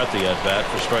fastball to start the at-bat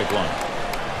for strike one.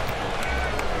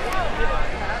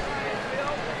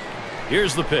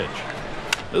 Here's the pitch.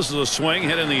 This is a swing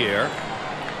hit in the air.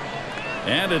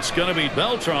 And it's going to be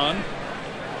Beltran.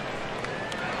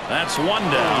 That's one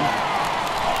down.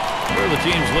 Here are the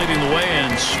teams leading the way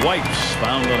in swipes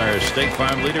found on our State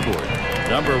Farm leaderboard.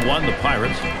 Number 1, the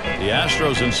Pirates. The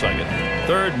Astros in second.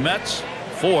 Third, Mets.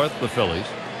 Fourth, the Phillies.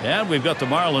 And we've got the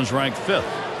Marlins ranked 5th.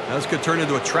 Now this could turn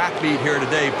into a track meet here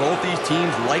today. Both these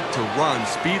teams like to run.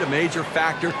 Speed a major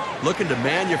factor. Looking to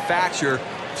manufacture.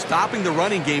 Stopping the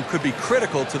running game could be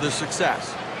critical to their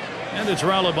success. And it's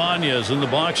Raul Ibanez in the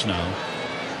box now.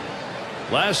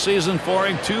 Last season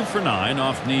scoring 2 for 9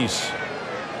 off Nice.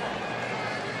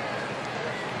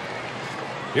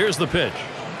 Here's the pitch.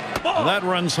 And that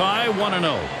runs high,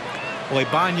 1-0. Well,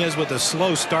 Ibanez with a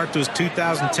slow start to his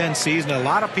 2010 season. A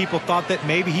lot of people thought that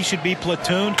maybe he should be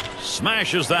platooned.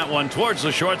 Smashes that one towards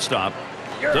the shortstop.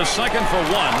 To second for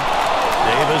 1.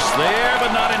 Davis there,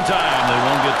 but not in time. They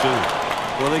won't get 2.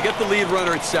 Well, they get the lead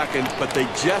runner at second, but they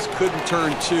just couldn't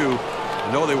turn 2.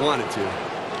 I know they wanted to.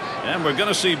 And we're going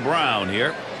to see Brown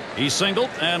here. He singled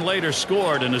and later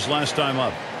scored in his last time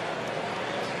up.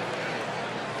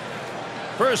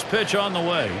 First pitch on the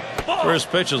way.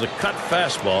 First pitch is a cut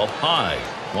fastball high.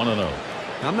 1-0.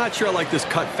 I'm not sure I like this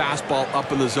cut fastball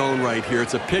up in the zone right here.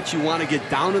 It's a pitch you want to get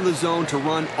down in the zone to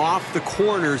run off the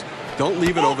corners. Don't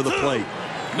leave it over the plate.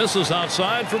 Misses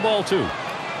outside for ball 2.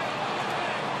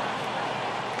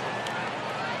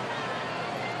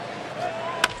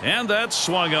 And that's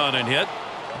swung on and hit.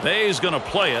 Bay's going to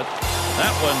play it.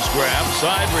 That one's grabbed.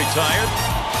 Side retired.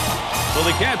 So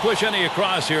they can't push any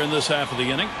across here in this half of the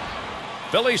inning.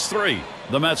 Phillies 3,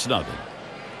 the Mets nothing.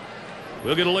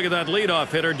 We'll get a look at that leadoff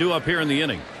hitter due up here in the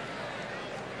inning.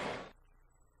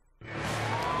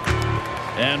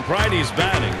 And Pridey's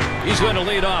batting. He's going to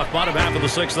lead off bottom half of the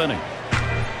 6th inning.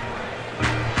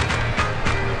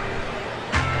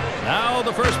 Now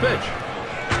the first pitch.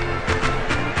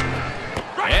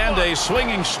 And a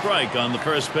swinging strike on the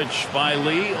first pitch by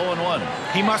Lee.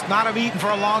 0-1. He must not have eaten for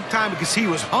a long time because he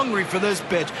was hungry for this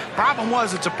pitch. Problem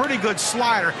was, it's a pretty good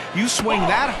slider. You swing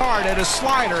that hard at a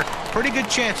slider, pretty good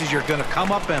chances you're going to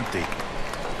come up empty.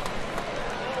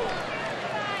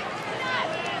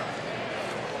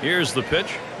 Here's the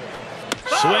pitch.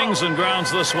 Swings and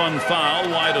grounds this one foul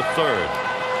wide of third.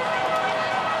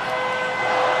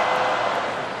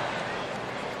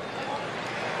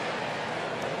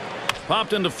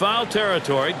 Popped into foul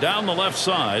territory down the left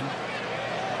side.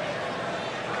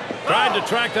 Tried to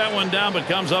track that one down, but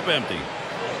comes up empty.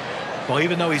 Well,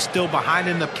 even though he's still behind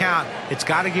in the count, it's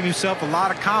got to give himself a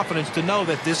lot of confidence to know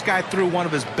that this guy threw one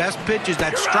of his best pitches,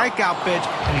 that strikeout pitch,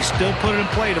 and he still put it in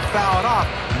play to foul it off.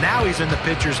 Now he's in the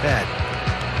pitcher's head.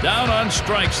 Down on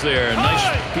strikes there. Nice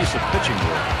piece of pitching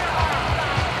work.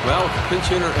 Well, pinch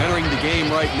hitter entering the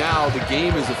game right now. The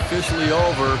game is officially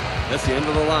over. That's the end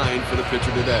of the line for the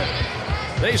pitcher today.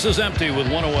 Base is empty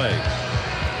with 1 away.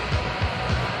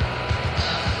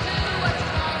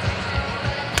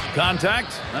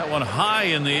 Contact. That one high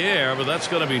in the air, but that's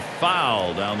going to be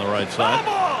foul down the right side.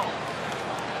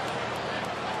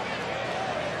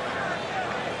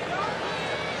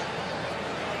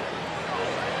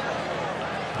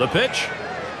 The pitch.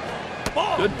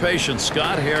 Good patience,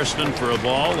 Scott Hairston, for a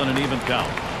ball and an even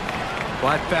count.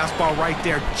 Well, that fastball right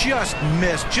there just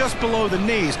missed, just below the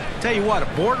knees. Tell you what, a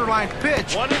borderline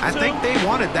pitch. I think they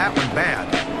wanted that one bad.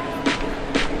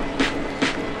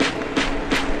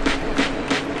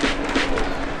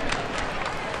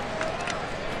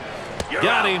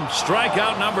 Got him.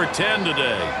 Strikeout number 10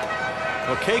 today.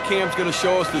 Well, K-Cam's going to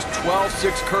show us this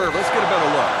 12-6 curve. Let's get a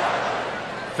better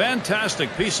look. Fantastic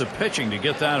piece of pitching to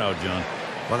get that out, John.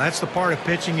 Well, that's the part of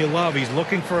pitching you love. He's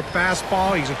looking for a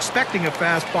fastball. He's expecting a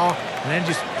fastball, and then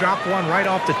just drop one right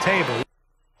off the table.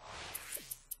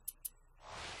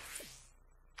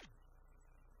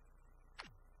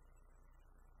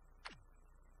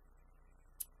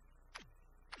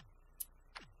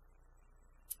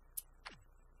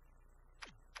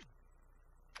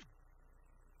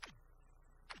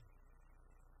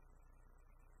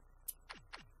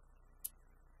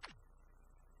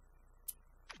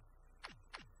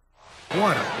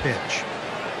 What a pitch.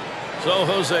 So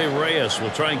Jose Reyes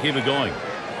will try and keep it going.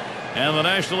 And the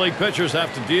National League pitchers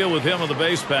have to deal with him on the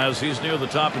base paths. He's near the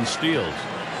top in steals.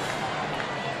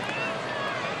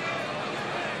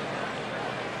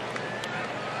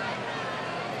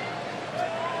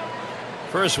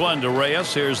 First one to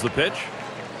Reyes. Here's the pitch.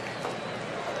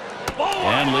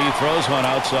 And Lee throws one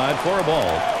outside for a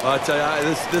ball. I tell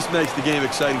you, this makes the game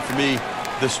exciting for me.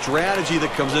 The strategy that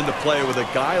comes into play with a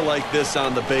guy like this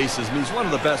on the bases means one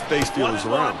of the best base stealers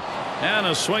around. And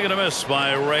a swing and a miss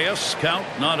by Reyes. Count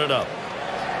knotted up.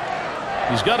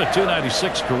 He's got a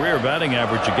 .296 career batting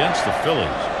average against the Phillies.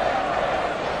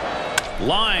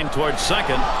 Line towards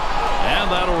second, and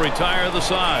that'll retire the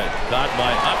side. Caught by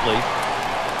Utley.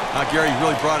 Gary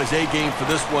really brought his A game for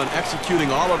this one, executing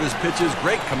all of his pitches.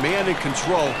 Great command and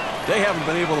control. They haven't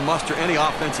been able to muster any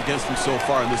offense against him so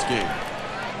far in this game.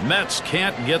 Mets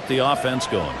can't get the offense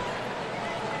going.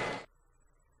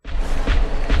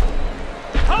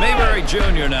 Mayberry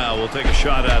Jr. now will take a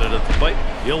shot at it at the plate.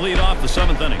 He'll lead off the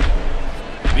 7th inning.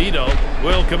 Vito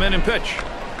will come in and pitch.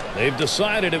 They've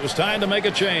decided it was time to make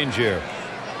a change here.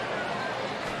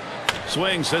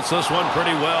 Swings, hits this one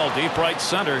pretty well, deep right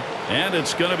center, and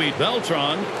it's going to be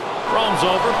Beltran. Roams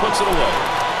over, puts it away.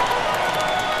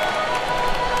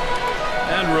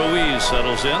 And Ruiz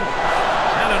settles in.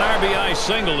 And an RBI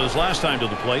single his last time to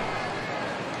the plate.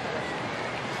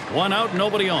 One out,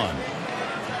 nobody on.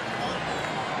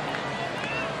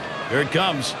 Here it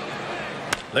comes.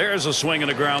 There's a swing and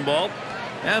a ground ball.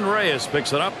 And Reyes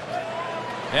picks it up.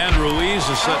 And Ruiz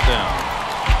is set down.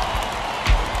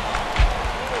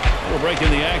 We'll break in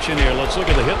the action here. Let's look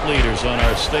at the hit leaders on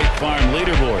our State Farm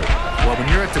leaderboard. Well, when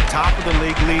you're at the top of the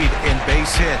league lead in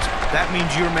base hits, that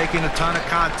means you're making a ton of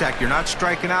contact. You're not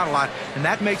striking out a lot, and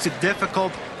that makes it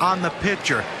difficult on the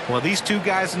pitcher. Well, these two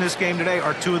guys in this game today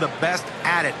are two of the best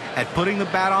at it, at putting the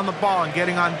bat on the ball and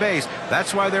getting on base.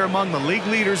 That's why they're among the league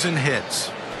leaders in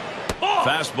hits.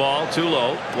 Fastball too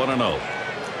low, 1-0.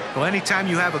 Well, anytime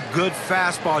you have a good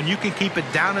fastball and you can keep it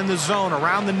down in the zone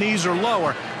around the knees or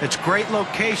lower, it's great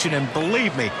location, and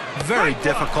believe me, very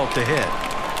difficult to hit.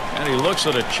 And he looks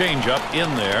at a changeup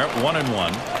in there,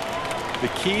 1-1. The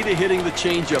key to hitting the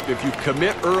changeup, if you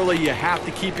commit early, you have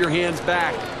to keep your hands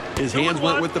back. His hands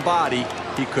went with the body.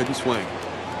 He couldn't swing.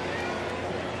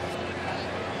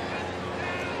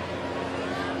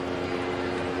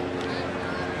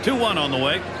 Two-1 on the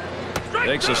way.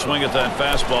 Takes a swing at that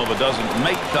fastball, but doesn't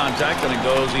make contact, and it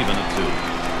goes even at 2.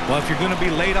 Well, if you're going to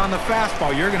be late on the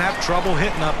fastball, you're going to have trouble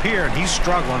hitting up here, and he's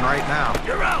struggling right now.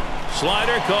 You're out.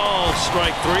 Slider called.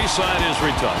 Strike 3. Side is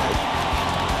retired.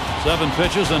 7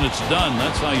 pitches, and it's done.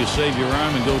 That's how you save your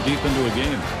arm and go deep into a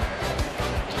game.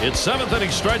 It's 7th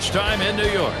inning stretch time in New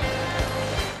York.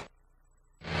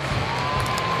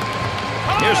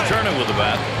 Here's Turner with the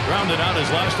bat. Grounded out his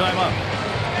last time up.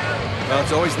 Well,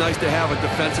 it's always nice to have a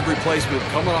defensive replacement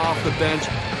coming off the bench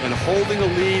and holding a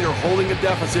lead or holding a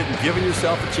deficit and giving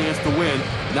yourself a chance to win.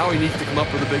 Now he needs to come up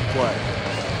with a big play.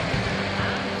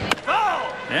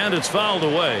 Foul! And it's fouled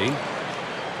away.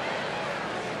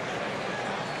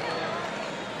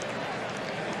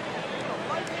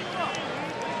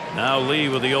 Now Lee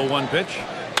with the 0-1 pitch.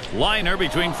 Liner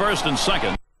between first and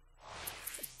second.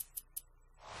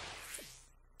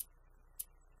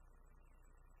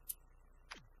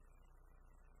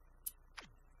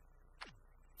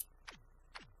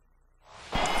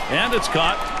 And it's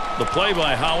caught. The play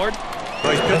by Howard.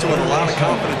 Well, he's pitching with a lot of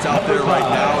confidence out there right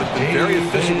now. He's been very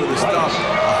efficient with his stuff.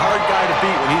 A hard guy to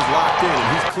beat when he's locked in,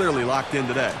 and he's clearly locked in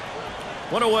today.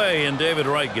 One away, and David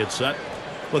Wright gets set.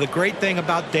 Well, the great thing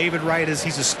about David Wright is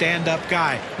he's a stand-up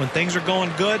guy. When things are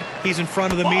going good, he's in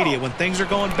front of the media. When things are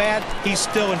going bad, he's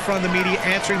still in front of the media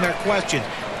answering their questions.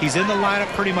 He's in the lineup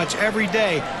pretty much every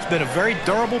day. He's been a very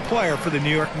durable player for the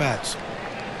New York Mets.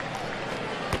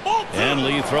 And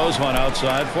Lee throws one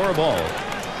outside for a ball.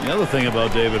 The other thing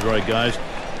about David Wright, guys,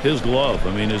 his glove.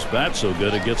 I mean, his bat's so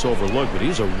good it gets overlooked, but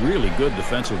he's a really good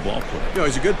defensive ball player. You know,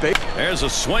 he's a good base. There's a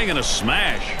swing and a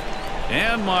smash.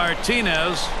 And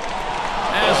Martinez,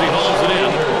 as he holds it in.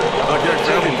 Again,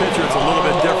 for every pitcher, it's a little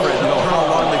bit different, you know, how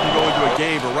long they can go into a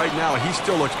game. But right now, he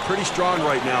still looks pretty strong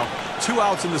right now. 2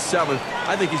 outs in the 7th.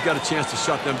 I think he's got a chance to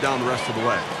shut them down the rest of the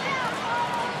way.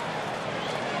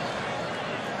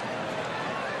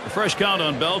 The fresh count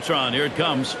on Beltran. Here it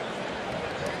comes.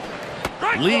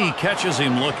 Lee catches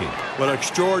him looking. What an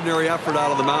extraordinary effort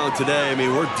out of the mound today. I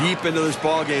mean, we're deep into this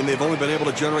ball game. They've only been able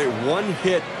to generate 1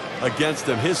 hit against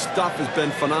him. His stuff has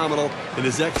been phenomenal, and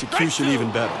his execution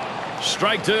even better.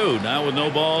 Strike 2. Now with no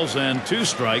balls and 2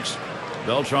 strikes.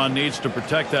 Beltran needs to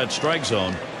protect that strike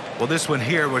zone. Well, this one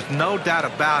here was no doubt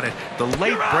about it. The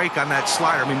late break on that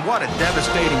slider. I mean, what a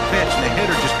devastating pitch, and the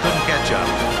hitter just couldn't catch up.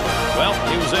 Well,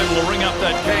 he was able to ring up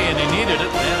that K, and he needed it,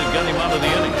 and it got him out of the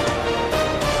inning.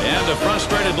 And a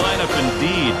frustrated lineup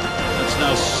indeed. That's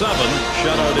now 7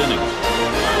 shutout innings.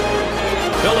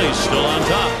 Phillies still on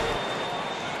top.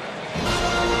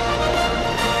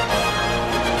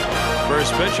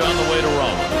 First pitch on the way to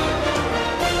Rome.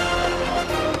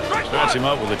 Starts him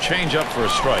up with a changeup for a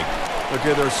strike.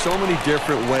 Okay, there are so many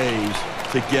different ways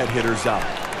to get hitters out.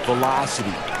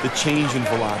 Velocity, the change in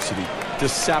velocity,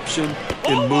 deception,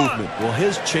 and movement. Well,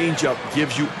 his changeup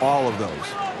gives you all of those.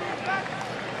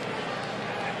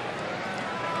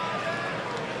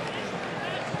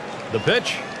 The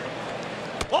pitch.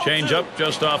 Changeup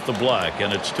just off the black,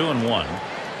 and it's 2-1.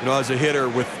 You know, as a hitter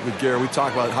with Gary, we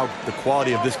talk about how the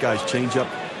quality of this guy's changeup.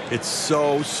 It's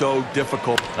so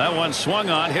difficult. That one swung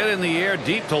on, hit in the air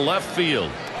deep to left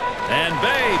field. And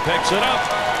Bay picks it up.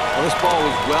 Well, this ball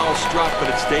was well struck, but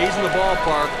it stays in the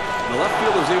ballpark. And the left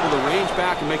fielder is able to range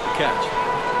back and make the catch.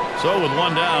 So with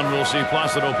 1 down, we'll see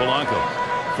Placido Polanco.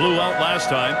 Flew out last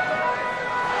time.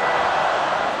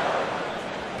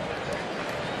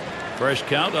 Fresh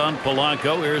count on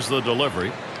Polanco. Here's the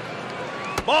delivery.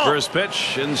 First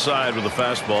pitch inside with a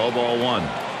fastball, ball 1.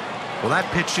 Well, that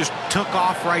pitch just took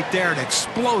off right there and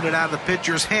exploded out of the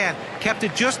pitcher's hand. Kept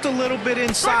it just a little bit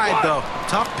inside, though.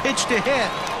 Tough pitch to hit.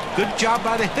 Good job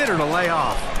by the hitter to lay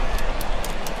off.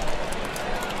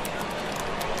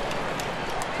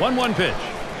 1-1 pitch.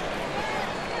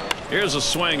 Here's a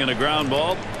swing and a ground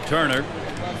ball. Turner. 2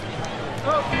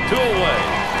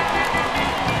 away.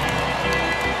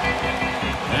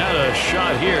 And a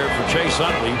shot here for Chase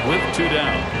Utley with 2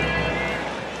 down.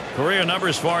 Career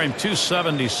numbers for him,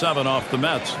 277 off the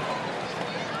Mets.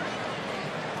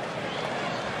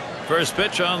 First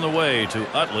pitch on the way to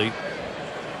Utley.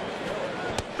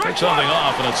 Took something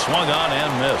off, and it swung on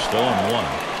and missed. 0-1.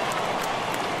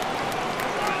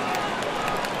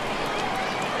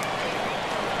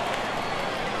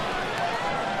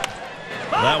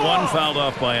 That one fouled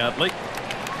off by Utley.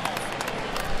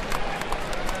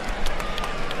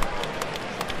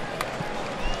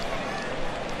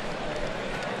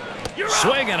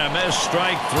 Swing and a miss,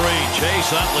 strike 3.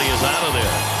 Chase Utley is out of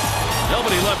there.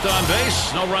 Nobody left on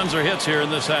base. No runs or hits here in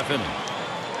this half inning.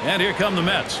 And here come the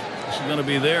Mets. This is going to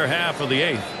be their half of the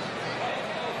 8th.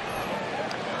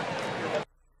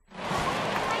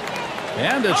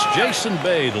 And it's Jason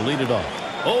Bay to lead it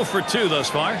off. 0 for 2 thus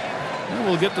far. And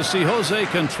we'll get to see Jose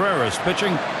Contreras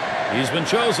pitching. He's been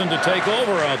chosen to take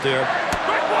over out there.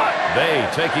 Bay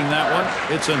taking that one.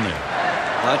 It's in there.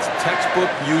 That's textbook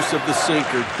use of the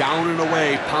sinker. Down and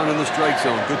away, pounding the strike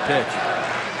zone. Good pitch.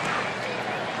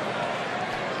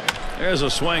 There's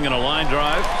a swing and a line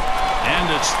drive. And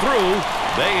it's through.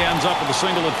 Bay ends up with a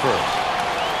single at first.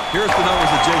 Here's the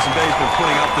numbers that Jason Bay's been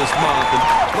putting up this month.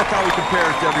 And look how he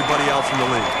compares to everybody else in the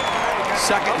league.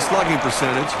 2nd in slugging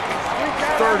percentage.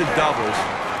 3rd in doubles.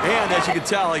 And as you can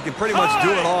tell, he can pretty much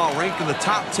do it all. Ranked in the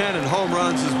top 10 in home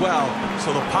runs as well. So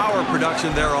the power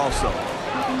production there also.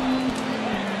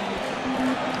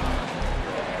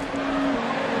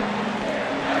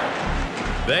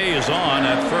 Bay is on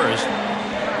at first.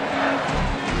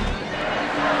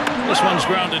 This one's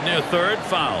grounded near 3rd,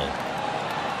 foul.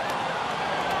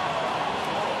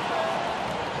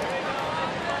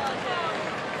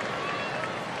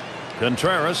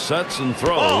 Contreras sets and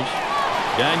throws.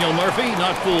 Daniel Murphy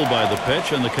not fooled by the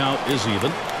pitch, and the count is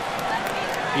even.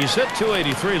 He's hit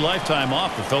 .283 lifetime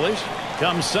off the Phillies.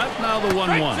 Comes set, now the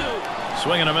 1-1.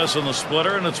 Swing and a miss on the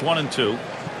splitter, and it's 1-2.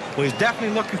 Well, he's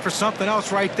definitely looking for something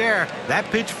else right there. That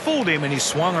pitch fooled him, and he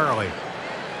swung early.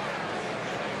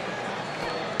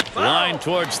 Line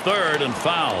towards 3rd and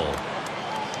foul.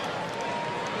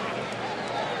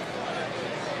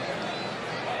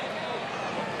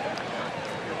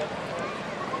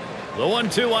 The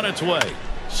 1-2 on its way.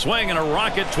 Swing and a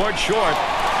rocket towards short.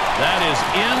 That is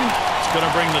in. It's going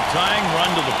to bring the tying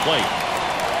run to the plate.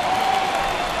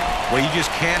 Well, you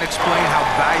just can't explain how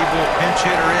valuable a pinch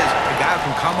hitter is. A guy who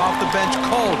can come off the bench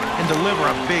cold and deliver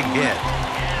a big hit.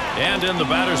 And in the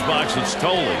batter's box, it's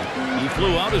Tolley. He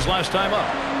flew out his last time up.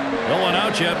 No one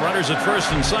out yet. Runners at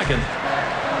first and second.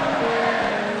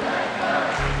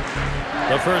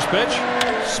 The first pitch,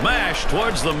 smash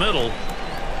towards the middle.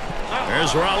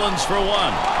 There's Rollins for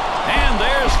one. And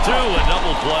there's two, a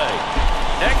double play.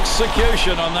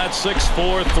 Execution on that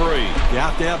 6-4-3. You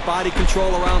have to have body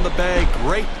control around the bag.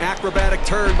 Great acrobatic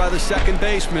turn by the second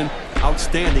baseman.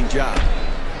 Outstanding job.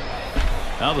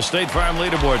 Now the State Farm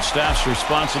leaderboard staff's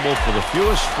responsible for the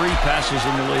fewest free passes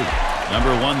in the league. Number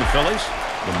 1, the Phillies.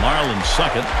 The Marlins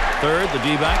second. Third, the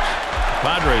D-backs.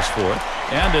 Padres fourth.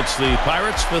 And it's the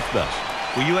Pirates fifth best.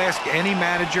 Will you ask any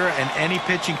manager and any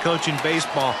pitching coach in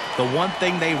baseball the one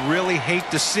thing they really hate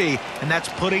to see, and that's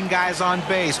putting guys on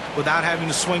base without having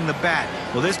to swing the bat.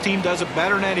 Well, this team does it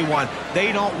better than anyone.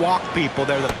 They don't walk people.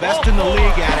 They're the best in the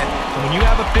league at it. And when you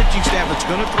have a pitching staff that's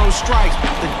going to throw strikes,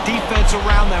 the defense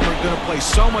around them are going to play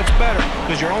so much better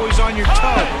because you're always on your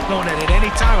toe, knowing that at any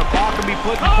time a ball can be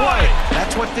put in play.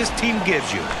 That's what this team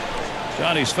gives you.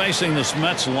 Johnny's facing this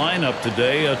Mets lineup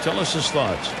today. Tell us his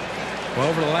thoughts. Well,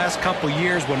 over the last couple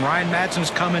years, when Ryan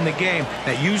Madson's come in the game,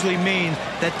 that usually means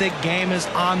that the game is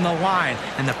on the line.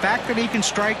 And the fact that he can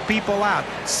strike people out,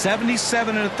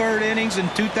 77 in the third innings in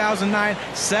 2009,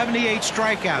 78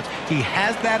 strikeouts. He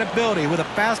has that ability with a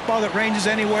fastball that ranges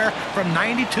anywhere from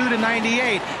 92 to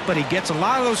 98, but he gets a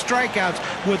lot of those strikeouts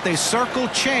with a circle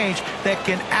change that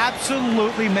can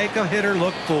absolutely make a hitter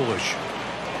look foolish.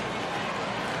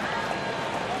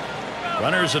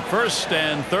 Runners at first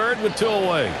and third with two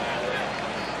away.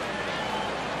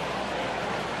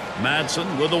 Madsen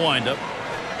with the windup.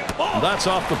 That's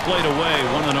off the plate away,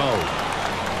 1-0.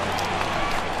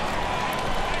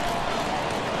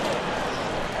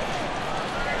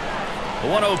 The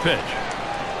 1-0 pitch.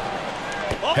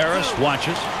 Harris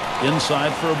watches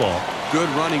inside for a ball. Good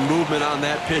running movement on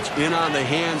that pitch, in on the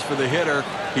hands for the hitter.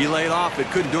 He laid off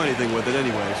it, couldn't do anything with it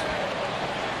anyways.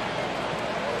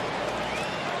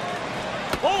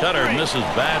 Cutter misses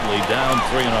badly, down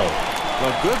 3-0.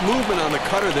 Well, good movement on the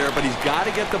cutter there, but he's got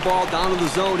to get the ball down to the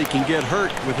zone. He can get hurt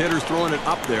with hitters throwing it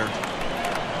up there.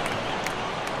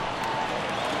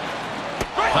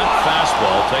 Cut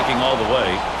fastball taking all the way,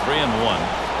 3-1.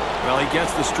 Well, he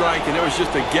gets the strike, and it was just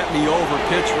a get-me-over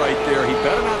pitch right there. He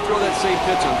better not throw that same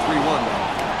pitch on 3-1 now.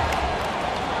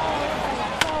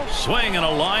 Swing and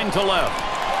a line to left.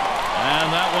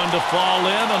 And that one to fall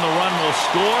in, and the run will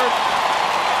score.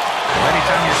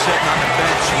 Anytime you're sitting on the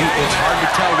bench, it's hard to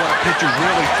tell what a pitcher's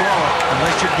really throwing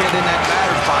unless you're getting in that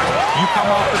batter's box. You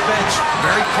come off the bench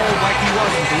very cold like he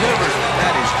was and delivers.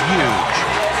 That is huge.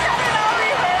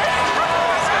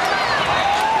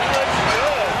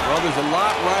 Well, there's a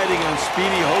lot riding on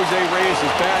speedy Jose Reyes'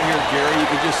 bat here, Gary. You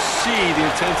can just see the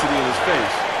intensity in his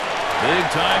face.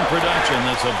 Big-time production.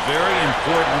 That's a very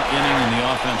important inning, and the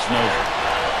offense knows it.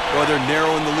 Well, they're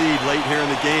narrowing the lead late here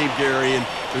in the game, Gary, and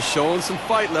they're showing some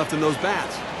fight left in those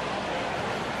bats.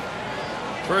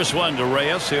 First one to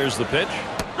Reyes. Here's the pitch.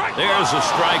 There's a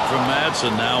strike from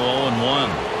Madsen, now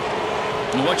 0-1.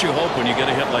 And what you hope when you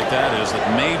get a hit like that is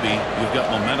that maybe you've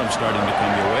got momentum starting to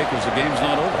come your way because the game's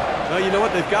not over. Well, you know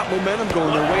what? They've got momentum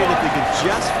going their way, and if they could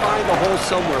just find a hole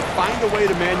somewhere, find a way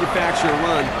to manufacture a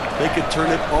run, they could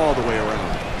turn it all the way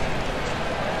around.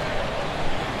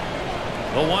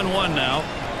 The 1-1 now.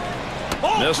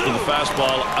 Missed with the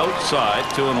fastball outside,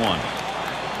 2-1.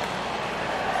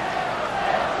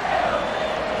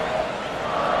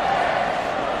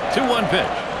 Two-one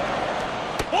pitch.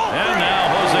 And now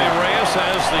Jose Reyes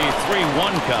has the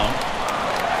 3-1 count.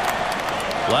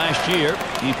 Last year,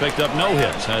 he picked up no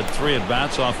hits, had 3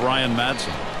 at-bats off Ryan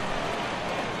Madsen.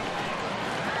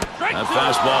 That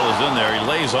fastball is in there. He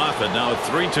lays off it. Now at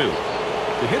 3-2.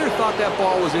 The hitter thought that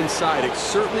ball was inside. It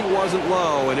certainly wasn't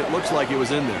low, and it looks like it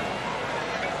was in there.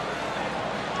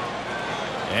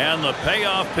 And the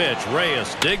payoff pitch.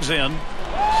 Reyes digs in,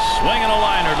 swinging a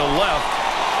liner to left,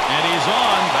 and he's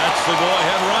on. That's the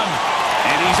go-ahead run,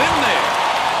 and he's in there.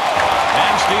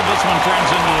 And Steve, this one turns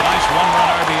into a nice one-run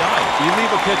RBI. You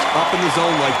leave a pitch up in the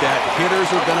zone like that,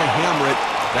 hitters are going to hammer it.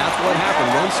 That's what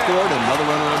happened. Run scored, another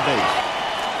runner on base.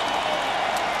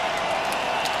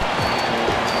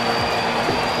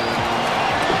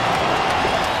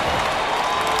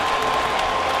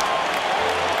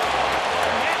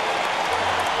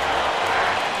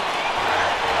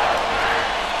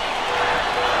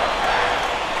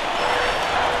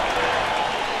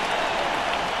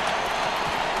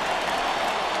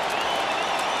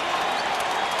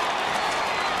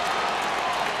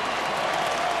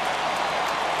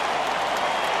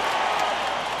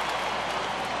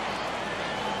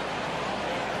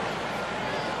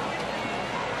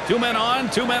 Two men on,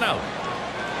 2 men out.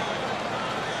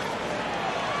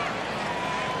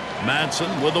 Madsen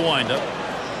with the windup.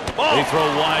 They throw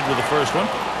wide with the first one.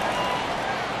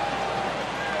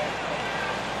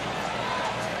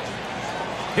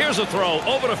 Here's a throw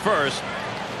over to first.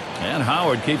 And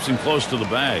Howard keeps him close to the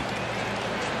bag.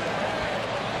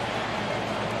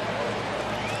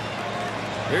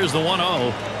 Here's the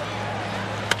 1-0.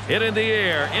 Hit in the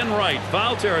air, in right,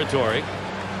 foul territory.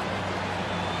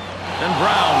 And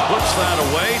Brown puts that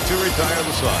away to retire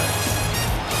the side.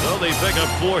 So they pick up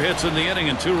 4 hits in the inning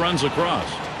and 2 runs across.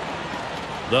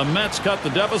 The Mets cut the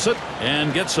deficit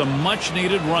and get some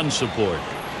much-needed run support.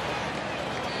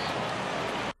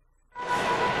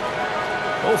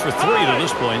 0 for 3 to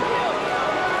this point.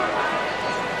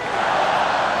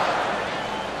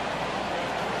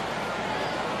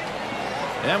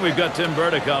 And we've got Tim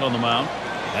Burdick out on the mound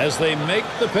as they make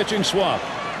the pitching swap.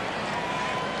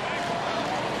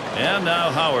 And now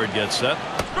Howard gets set.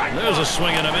 There's a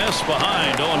swing and a miss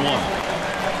behind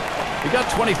 0-1. He got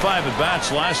 25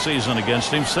 at-bats last season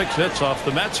against him. 6 hits off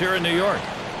the Mets here in New York.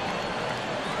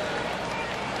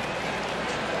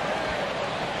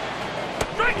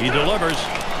 He delivers.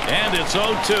 And it's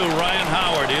 0-2. Ryan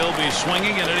Howard. He'll be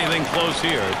swinging at anything close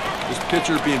here. This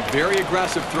pitcher being very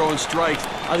aggressive throwing strikes.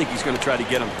 I think he's going to try to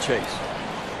get him to chase.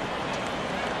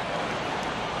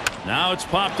 Now it's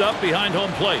popped up behind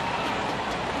home plate.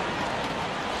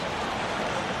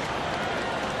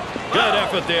 Good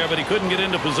effort there, but he couldn't get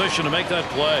into position to make that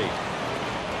play.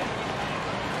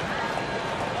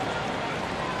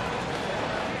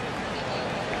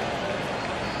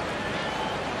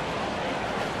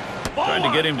 Trying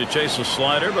to get him to chase a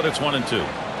slider, but it's 1-2.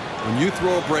 When you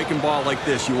throw a breaking ball like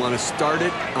this, you want to start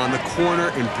it on the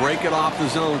corner and break it off the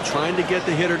zone, trying to get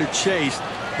the hitter to chase.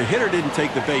 The hitter didn't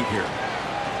take the bait here.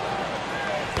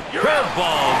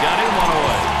 Curveball got him 1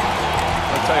 away.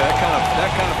 I'll tell you, that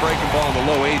kind of breaking ball in the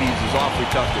low 80s is awfully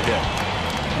tough to hit.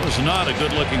 It was not a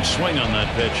good-looking swing on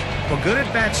that pitch. Well, good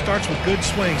at-bat starts with good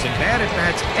swings, and bad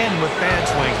at-bats end with bad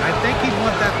swings. I think he'd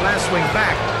want that last swing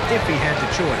back if he had the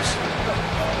choice.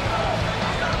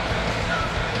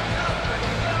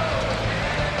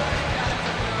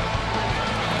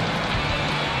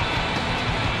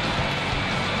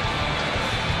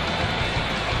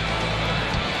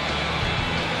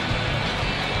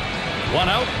 One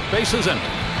out, bases empty.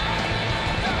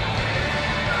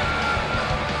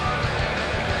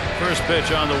 First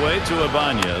pitch on the way to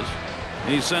Ibanez.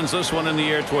 He sends this one in the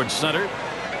air towards center.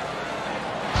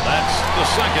 That's the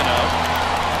second out.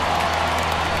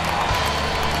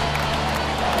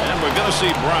 And we're going to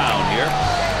see Brown here.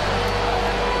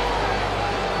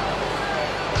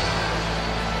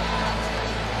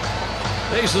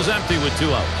 Bases empty with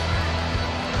 2 outs.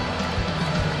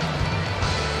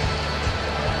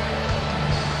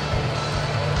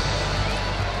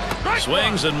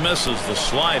 Swings and misses the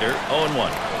slider.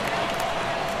 0-1.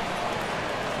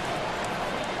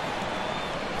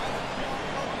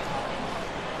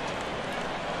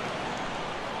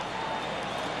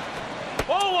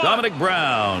 Dominic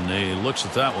Brown. He looks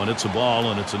at that one. It's a ball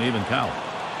and it's an even count.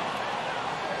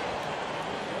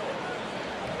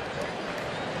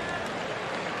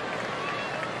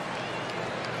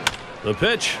 The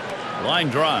pitch. Line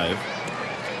drive.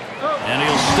 And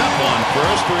he'll step on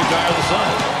first to retire the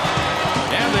side.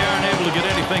 And they aren't able to get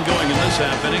anything going in this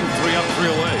half inning. 3 up, 3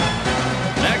 away.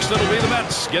 Next, it'll be the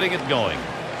Mets getting it going.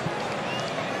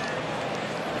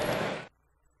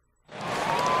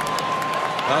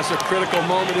 That's a critical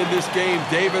moment in this game.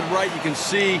 David Wright, you can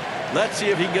see. Let's see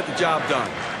if he can get the job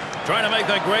done. Trying to make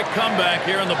that great comeback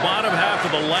here in the bottom half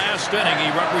of the last inning.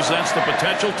 He represents the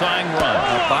potential tying run.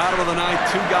 At the bottom of the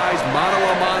 9th, 2 guys, mano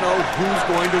a mano. Who's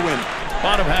going to win?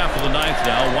 Bottom half of the 9th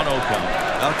now, 1-0 count.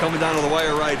 Now coming down to the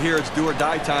wire right here, it's do or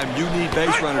die time. You need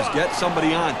base runners. Get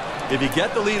somebody on. If you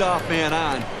get the leadoff man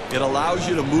on, it allows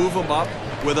you to move him up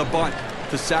with a bunt.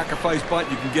 To sacrifice bunt,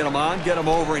 you can get him on, get him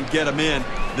over, and get him in.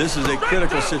 This is a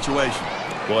critical situation.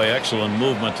 Boy, excellent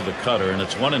movement to the cutter, and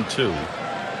it's 1-2.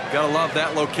 Gotta love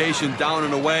that location down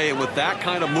and away, and with that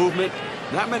kind of movement,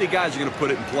 not many guys are going to put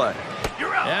it in play.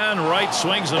 And Wright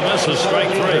swings and misses, strike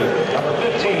 3.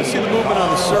 You see the movement on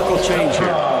the circle change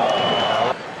here.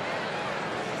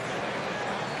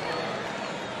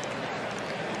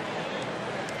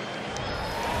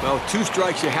 Well, 2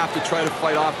 strikes, you have to try to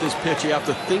fight off this pitch. You have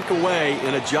to think away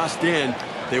and adjust in.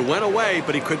 They went away,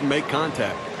 but he couldn't make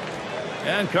contact.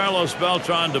 And Carlos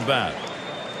Beltran to bat.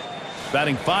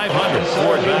 Batting .500,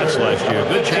 4 at-bats last year.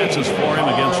 Good chances for him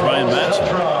against Ryan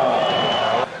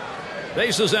Madsen.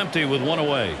 Bases empty with 1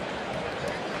 away.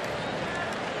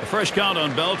 A fresh count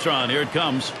on Beltran. Here it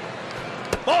comes.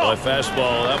 Boy,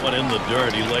 fastball. That one in the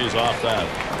dirt. He lays off that.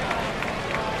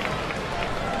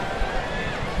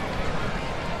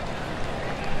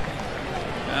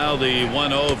 Now the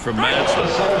 1-0 from The Madsen.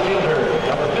 center fielder,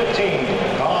 number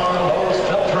 15, Carlos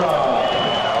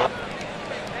Beltran.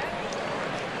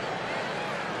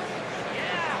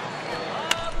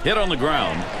 Hit on the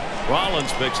ground.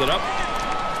 Rollins picks it up.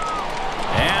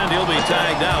 And he'll be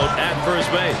tagged out at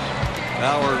first base.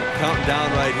 Now we're counting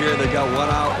down right here. They've got 1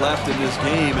 out left in this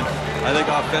game. And I think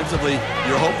offensively,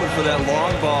 you're hoping for that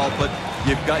long ball, but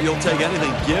you'll take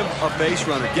anything. Give a base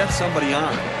runner. Get somebody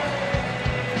on.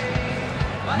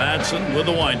 Madsen with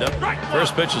the windup.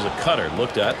 First pitch is a cutter.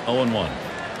 Looked at 0-1.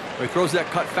 He throws that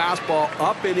cut fastball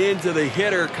up and into the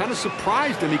hitter. Kind of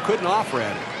surprised him. He couldn't offer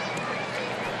at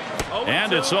it.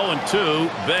 And it's 0-2.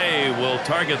 Bay will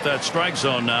target that strike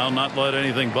zone now, not let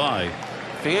anything by.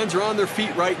 Fans are on their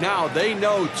feet right now. They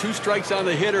know 2 strikes on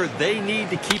the hitter. They need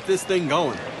to keep this thing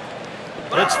going.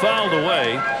 It's fouled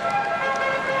away.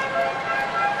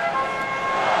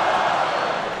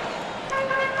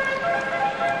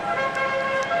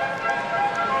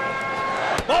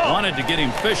 Wanted to get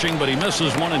him fishing, but he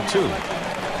misses 1 and 2.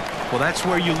 Well, that's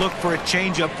where you look for a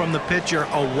changeup from the pitcher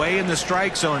away in the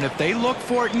strike zone. If they look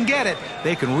for it and get it,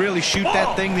 they can really shoot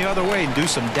that thing the other way and do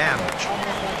some damage.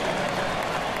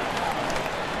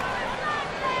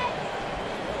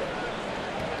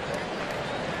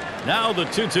 Now the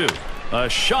 2-2. A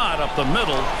shot up the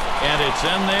middle, and it's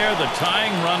in there. The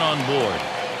tying run on board.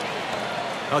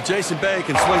 Now Jason Bay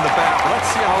can swing the bat. Let's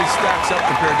see how he stacks up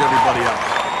compared to everybody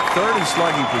else. 3rd in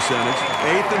slugging percentage,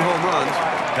 8th in home runs,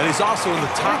 and he's also in the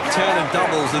top 10 in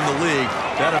doubles in the league.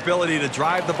 That ability to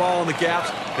drive the ball in the gaps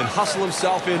and hustle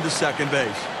himself into second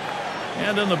base.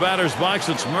 And in the batter's box,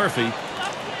 it's Murphy.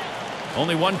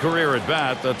 Only 1 career at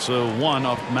bat. That's a 1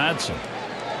 off Madsen.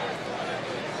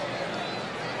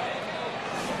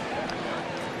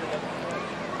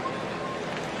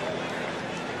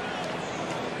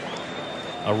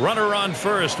 A runner on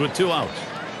first with 2 outs.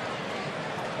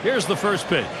 Here's the first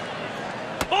pitch.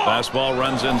 Fastball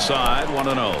runs inside,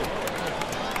 1-0.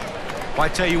 Well, I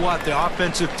tell you what, the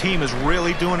offensive team is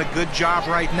really doing a good job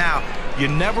right now. You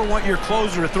never want your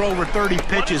closer to throw over 30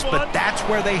 pitches, but that's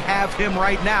where they have him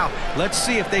right now. Let's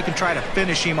see if they can try to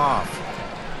finish him off.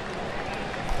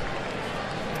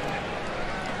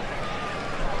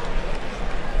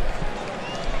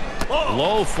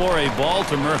 Low for a ball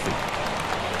to Murphy.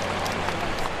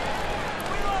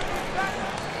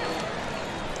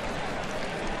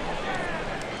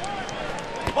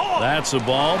 That's a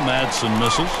ball. Madsen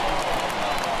misses.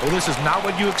 Well, this is not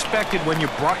what you expected when you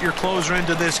brought your closer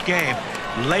into this game.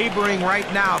 Laboring right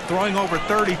now, throwing over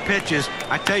 30 pitches.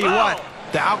 I tell you what,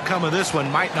 the outcome of this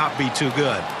one might not be too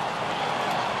good.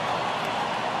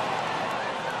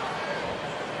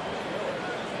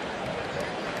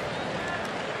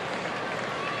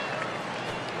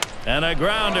 And a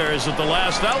grounder. Is it the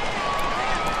last out?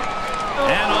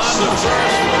 And on to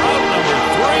first for out number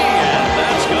 3, and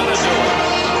that's going to do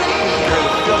it.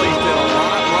 The Phillies did a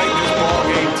lot right in this ball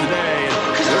game today,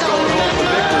 and they're going home the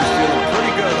victors feeling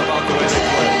pretty good about the way they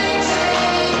played.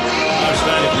 Our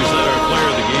static presenter, player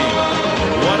of the game.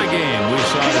 What a game we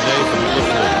saw today from the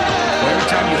Phillies. Well, every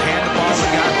time you hand the ball to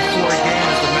the guy before a game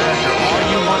as the manager, all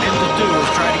you want him to do is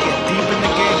try to get deep in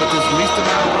the game with as least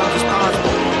amount of runs as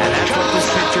possible, and that's what this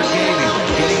pitcher gave him.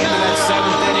 Getting into that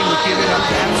 7th inning with giving up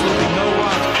absolutely no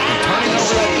runs and turning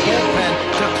over that bullpen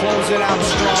to close it out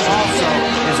strong also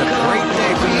is a great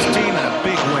day for this team and a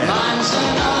big win.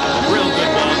 Real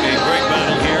good ball game. Great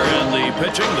battle here, and the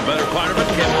pitching, the better part of it,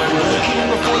 came away with it.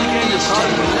 Before the game, you're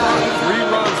probably going to 3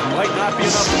 runs might not be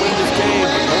enough to win this game,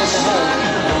 but going home,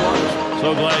 you won. So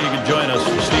glad you could join us.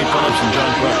 For Steve Phillips and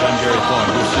John Crook, I'm Gary Thorne.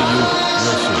 We'll see you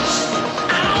real soon.